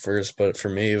can go first, but for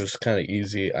me, it was kind of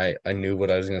easy. I knew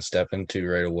what I was going to step into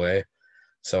right away.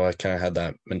 So I kind of had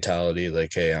that mentality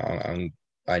like, hey,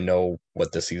 I know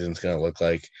what the season's going to look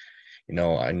like. I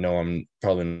know I'm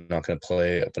probably not going to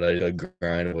play, but I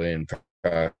grind away in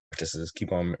practices,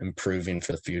 keep on improving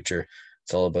for the future.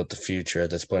 It's all about the future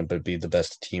at this point, but be the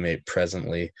best teammate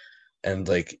presently. And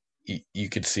like, you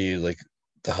could see like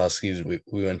the Huskies, we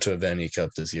went to a Vanier Cup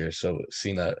this year. So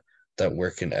seeing that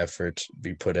work and effort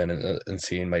be put in and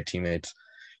seeing my teammates,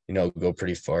 go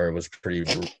pretty far was pretty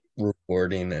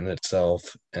rewarding in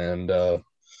itself. And,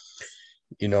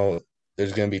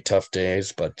 there's going to be tough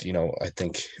days, but, I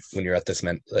think when you're at this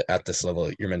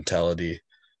level, your mentality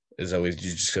is always,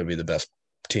 you just got to be the best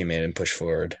teammate and push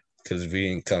forward, because we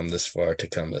didn't come this far to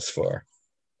come this far.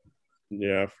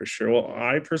 Yeah, for sure. Well,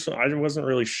 I wasn't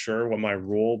really sure what my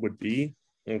role would be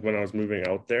when I was moving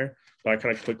out there, but I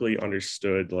kind of quickly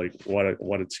understood like what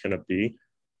it's going to be.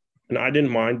 And I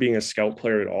didn't mind being a scout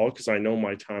player at all, because I know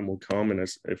my time will come. And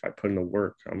if I put in the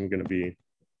work,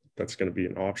 that's going to be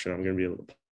an option. I'm going to be able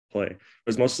to play. It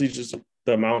was mostly just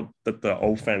the amount that the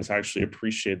offense actually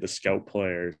appreciated the scout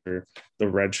players or the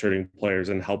redshirting players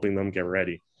and helping them get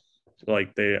ready. Like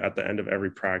at the end of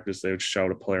every practice, they would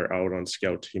shout a player out on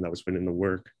scout team that was putting in the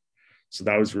work. So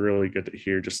that was really good to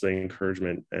hear, just the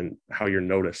encouragement and how you're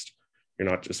noticed. You're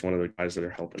not just one of the guys that are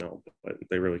helping out, but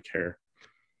they really care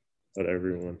about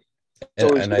everyone. It's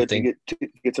always good to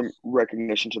get some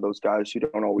recognition to those guys who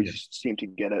don't always seem to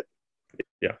get it.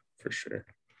 Yeah, for sure.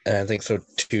 And I think so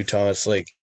too, Thomas. Like,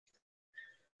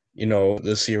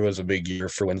 this year was a big year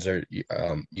for Windsor. You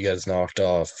guys knocked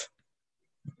off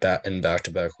in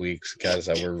back-to-back weeks guys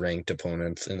that were ranked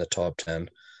opponents in the top 10.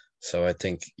 So I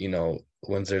think,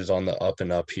 Windsor's on the up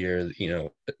and up here.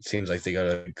 It seems like they got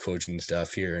a coaching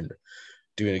staff here and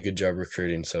doing a good job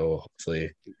recruiting. So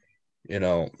hopefully,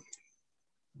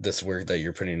 this work that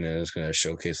you're putting in is going to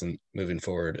showcase and moving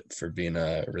forward for being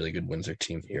a really good Windsor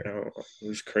team here. It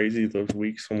was crazy those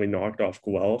weeks when we knocked off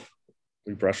Guelph.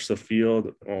 We brushed the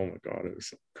field. Oh my God, it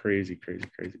was crazy.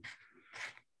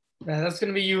 Yeah, that's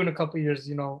gonna be you in a couple of years.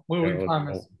 We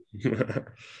promise.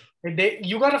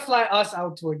 You gotta fly us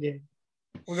out to a game.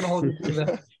 We're gonna hold you to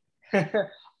that.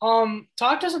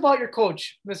 Talk to us about your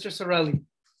coach, Mr. Sorelli.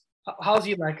 How's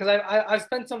he like? Because I've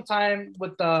spent some time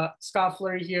with Scott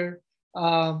Fleury here.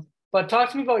 But talk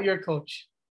to me about your coach.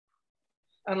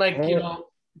 And like,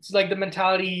 it's like the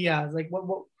mentality he has. Like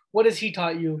what has he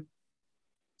taught you?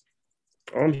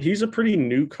 He's a pretty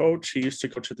new coach. He used to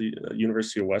coach at the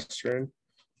University of Western,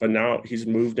 but now he's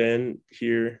moved in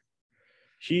here.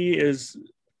 He's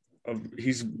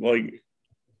like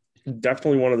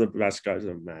definitely one of the best guys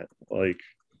I've met. Like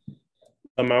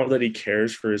the amount that he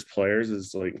cares for his players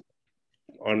is like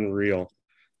unreal.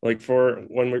 Like for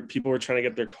when people were trying to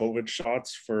get their COVID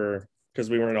shots because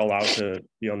we weren't allowed to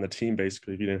be on the team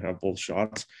basically if you didn't have both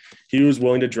shots, he was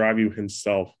willing to drive you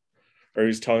himself. Or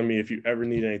he's telling me, if you ever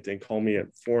need anything, call me at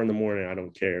 4 a.m. I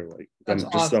don't care. Like that's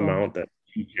just awesome. the amount that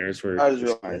he cares for. That is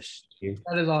real nice.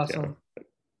 That is awesome. Yeah.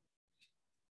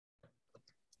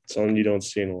 Something you don't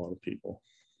see in a lot of people.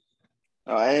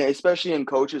 And especially in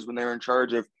coaches when they're in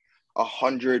charge of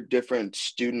 100 different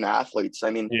student athletes.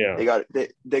 I mean, they got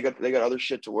other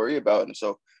shit to worry about, and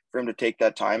so for him to take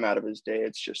that time out of his day,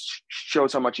 it's just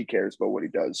shows how much he cares about what he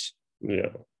does.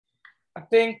 Yeah, I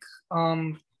think,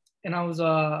 and I was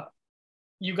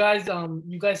you guys,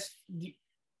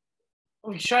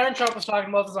 Shannon Sharp was talking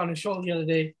about this on his show the other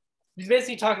day. He's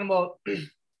basically talking about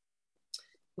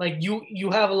like you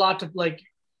have a lot of like,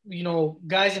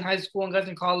 guys in high school and guys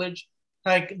in college,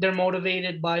 like they're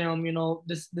motivated by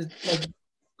this like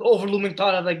overlooming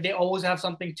thought of like they always have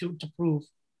something to prove,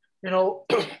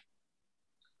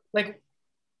 like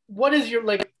what is your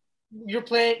like you're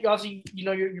playing obviously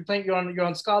you're playing you're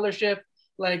on scholarship,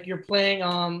 like you're playing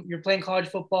college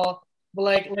football, but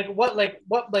like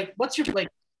what's your like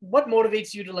what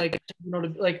motivates you to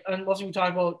and also we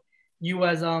talk about you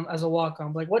as a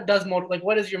walk-on. Like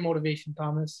what is your motivation,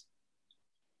 Thomas?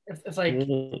 If like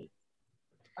Mm.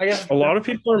 I guess A lot of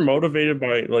people are motivated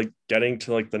by like getting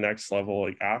to like the next level,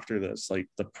 like after this, like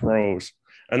the pros.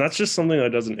 And that's just something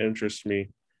that doesn't interest me.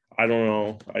 I don't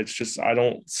know. It's just I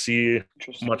don't see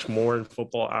much more in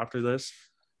football after this.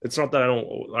 It's not that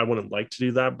I wouldn't like to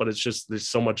do that, but it's just there's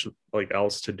so much like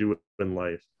else to do in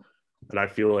life. And I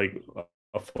feel like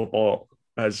a football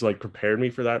has like prepared me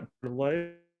for that in life.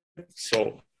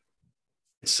 So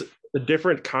it's a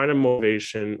different kind of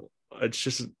motivation. It's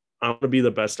just I want to be the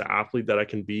best athlete that I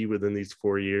can be within these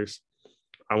 4 years.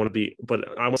 But I want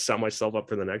to set myself up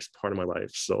for the next part of my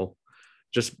life. So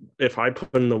just if I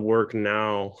put in the work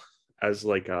now as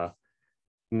like a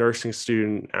nursing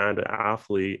student and an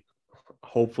athlete,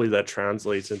 hopefully that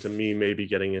translates into me maybe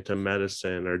getting into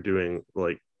medicine or doing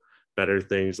like better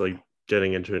things, like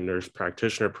getting into a nurse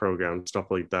practitioner program, stuff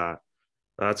like that.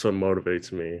 That's what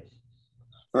motivates me.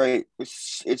 Right.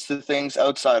 It's the things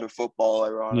outside of football,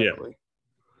 ironically.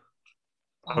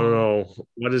 I don't know.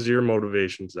 What is your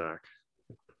motivation, Zach?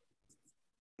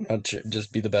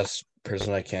 Just be the best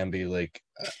person I can be, like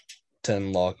to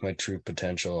unlock my true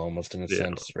potential, almost in a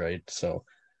sense, right? So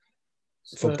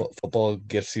football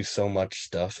gives you so much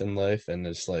stuff in life, and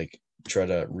it's like try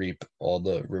to reap all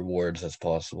the rewards as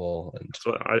possible. And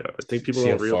so I think people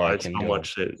don't realize how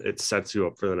much it sets you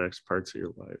up for the next parts of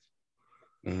your life.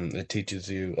 It teaches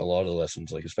you a lot of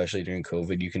lessons, like especially during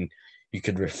COVID, you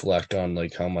could reflect on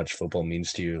like how much football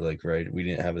means to you. Like, right, we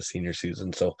didn't have a senior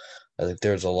season, so I think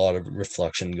there's a lot of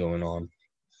reflection going on.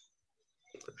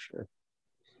 For sure.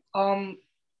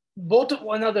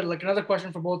 Another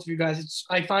question for both of you guys.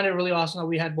 I find it really awesome that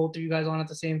we had both of you guys on at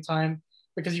the same time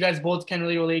because you guys both can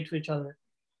really relate to each other.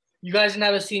 You guys didn't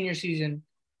have a senior season.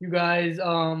 You guys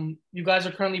are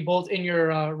currently both in your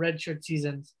redshirt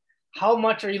seasons. How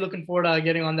much are you looking forward to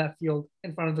getting on that field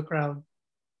in front of the crowd?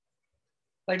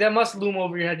 Like that must loom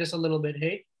over your head just a little bit,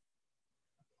 hey?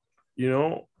 You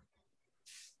know,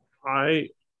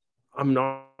 I'm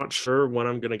not sure when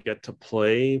I'm going to get to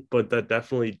play, but that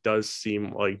definitely does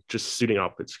seem like just suiting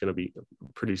up. It's going to be a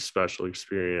pretty special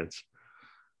experience.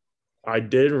 I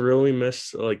did really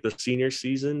miss like the senior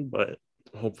season, but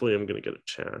hopefully I'm going to get a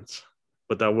chance.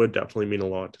 But that would definitely mean a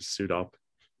lot to suit up.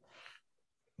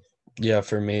 Yeah,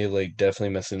 for me, like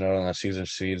definitely missing out on that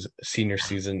senior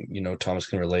season. You know, Thomas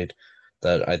can relate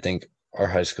that I think our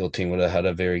high school team would have had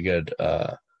a very good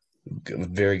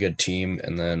team,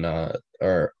 and then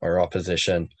our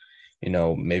opposition, you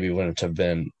know, maybe wouldn't have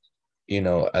been, you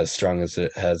know, as strong as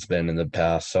it has been in the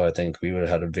past. So I think we would have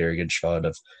had a very good shot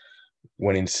of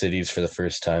winning cities for the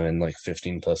first time in like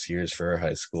 15 plus years for our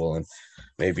high school, and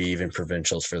maybe even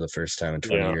provincials for the first time in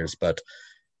 20 years. But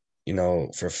you know,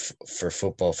 for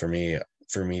football, for me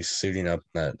suiting up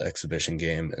in that exhibition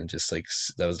game, and just like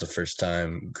that was the first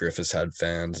time Griffiths had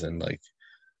fans in like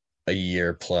a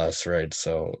year plus, right?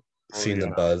 So seeing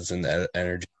the buzz and the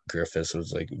energy of Griffiths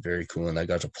was like very cool, and I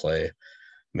got to play,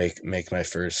 make my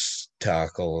first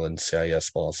tackle in CIS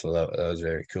ball, so that was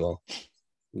very cool.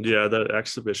 Yeah, that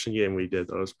exhibition game we did,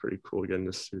 that was pretty cool, getting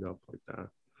to suit up like that.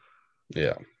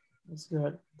 Yeah, that's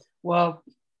good. Well,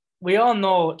 we all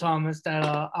know, Thomas, that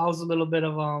I was a little bit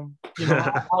of a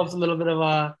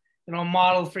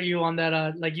model for you on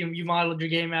that. Like you modeled your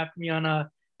game after me on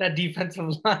that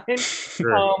defensive line.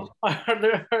 Sure.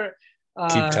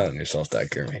 Keep telling yourself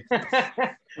that, Gurmy.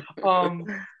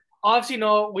 Obviously,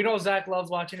 we know Zach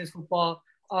loves watching his football.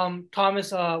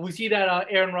 Thomas, we see that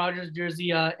Aaron Rodgers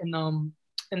jersey in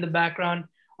the background.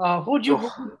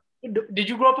 Did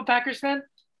you grow up a Packers fan?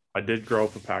 I did grow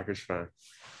up a Packers fan.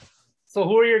 So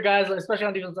who are your guys, especially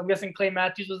on defense? I'm guessing Clay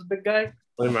Matthews was a big guy.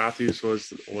 Clay Matthews was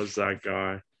that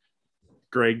guy.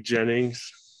 Greg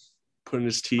Jennings putting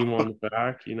his team on the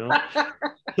back, you know.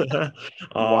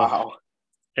 Wow.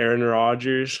 Aaron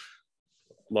Rodgers,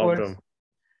 loved him.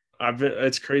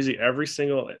 It's crazy. Every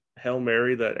single Hail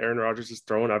Mary that Aaron Rodgers has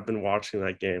thrown, I've been watching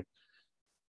that game.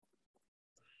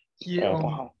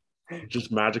 Wow. Just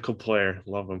magical player.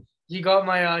 Love him. He got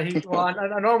my I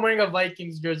know I'm wearing a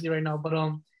Vikings jersey right now, but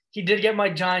he did get my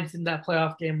Giants in that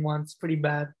playoff game once, pretty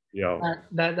bad. Yeah.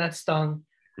 That stung.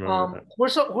 Who are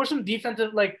some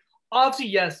defensive, like, obviously,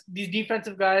 yes, these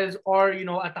defensive guys are,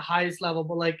 at the highest level,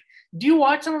 but like, do you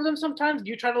watch some of them sometimes? Do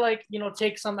you try to like,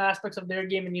 take some aspects of their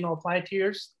game and, apply it to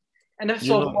yours? And if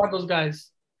so, who are those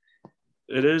guys?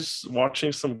 It is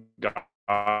watching some guy,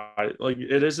 like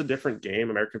it is a different game,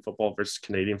 American football versus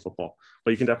Canadian football,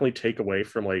 but you can definitely take away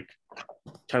from like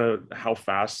kind of how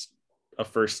fast a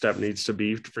first step needs to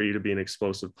be for you to be an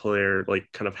explosive player,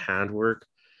 like kind of handwork.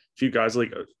 If few guys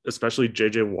like, especially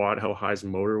JJ Watt, how high his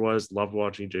motor was. Loved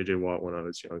watching JJ Watt when I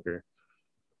was younger.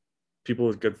 People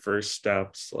with good first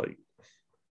steps, like,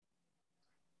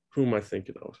 who am I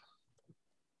thinking of?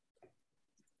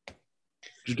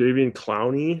 Jadeveon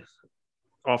Clowney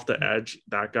off the edge.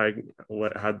 That guy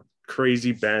had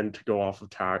crazy bend to go off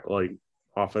of like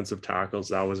offensive tackles.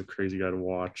 That was a crazy guy to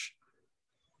watch.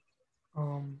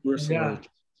 Who are some other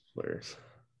players?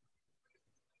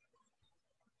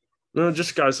 No,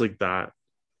 just guys like that.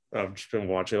 I've just been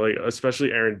watching, like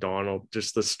especially Aaron Donald,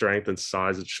 just the strength and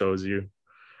size it shows you.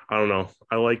 I don't know.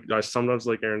 I sometimes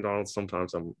like Aaron Donald,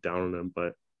 sometimes I'm down on him,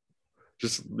 but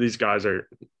just these guys are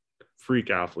freak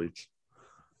athletes.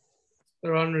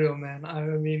 They're unreal, man. I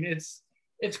mean,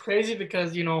 it's crazy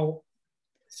because, you know,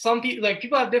 some people, like,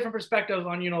 people have different perspectives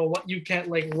on, you know, what you can't,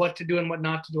 like, what to do and what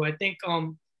not to do. I think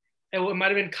it might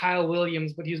have been Kyle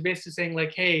Williams, but he was basically saying,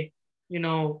 like, hey, you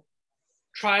know,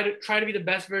 try to be the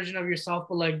best version of yourself,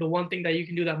 but like the one thing that you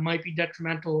can do that might be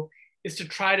detrimental is to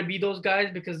try to be those guys,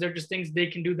 because they're just things they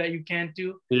can do that you can't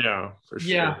do. Yeah, for sure.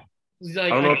 Yeah.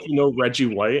 Like, I don't know if you know Reggie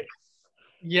White.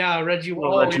 Yeah, Reggie.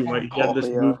 Reggie White. He had this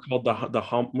move called the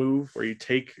hump move, where you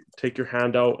take your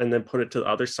hand out and then put it to the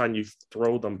other side and you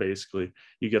throw them. Basically,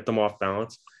 you get them off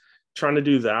balance. Trying to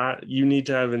do that, you need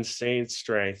to have insane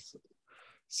strength.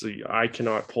 So I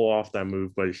cannot pull off that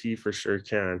move, but he for sure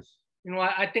can. You know,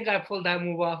 I think I pulled that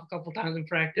move off a couple times in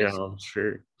practice. Yeah, I'm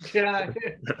sure. Yeah.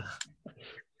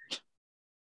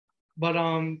 But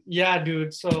yeah,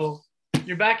 dude. So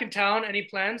you're back in town. Any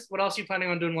plans? What else are you planning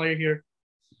on doing while you're here?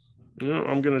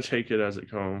 I'm gonna take it as it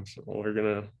comes. We're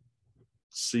gonna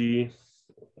see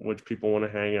which people want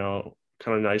to hang out.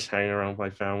 Kind of nice hanging around with my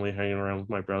family, hanging around with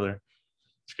my brother.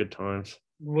 It's good times.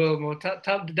 Will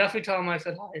definitely tell him I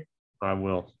said hi. I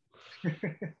will.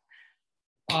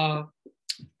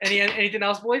 Anything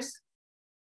else, boys?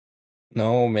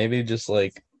 No, maybe just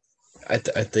like I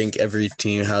think every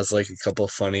team has like a couple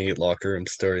funny locker room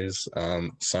stories.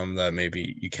 Some that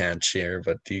maybe you can't share,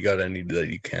 but do you got any that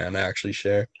you can actually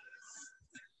share?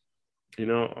 You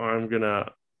know, I'm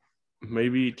gonna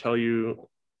maybe tell you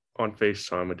on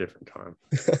FaceTime a different time.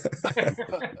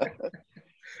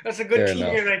 That's a good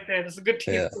teammate right there. That's a good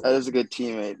team. Yeah. That is a good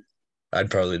teammate.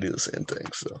 I'd probably do the same thing.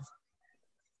 So,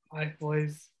 all right,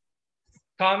 boys.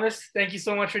 Thomas, thank you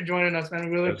so much for joining us, man.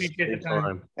 We really appreciate the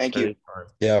time. Thank you.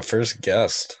 Yeah, first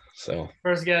guest. So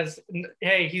first guest.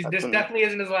 Hey, this definitely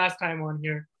isn't his last time on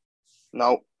here.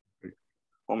 Nope.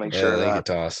 We'll make sure of that. Thank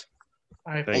you, Toss.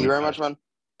 All right, thank you very much, man.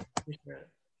 Appreciate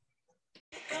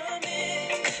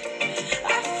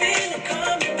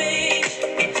it.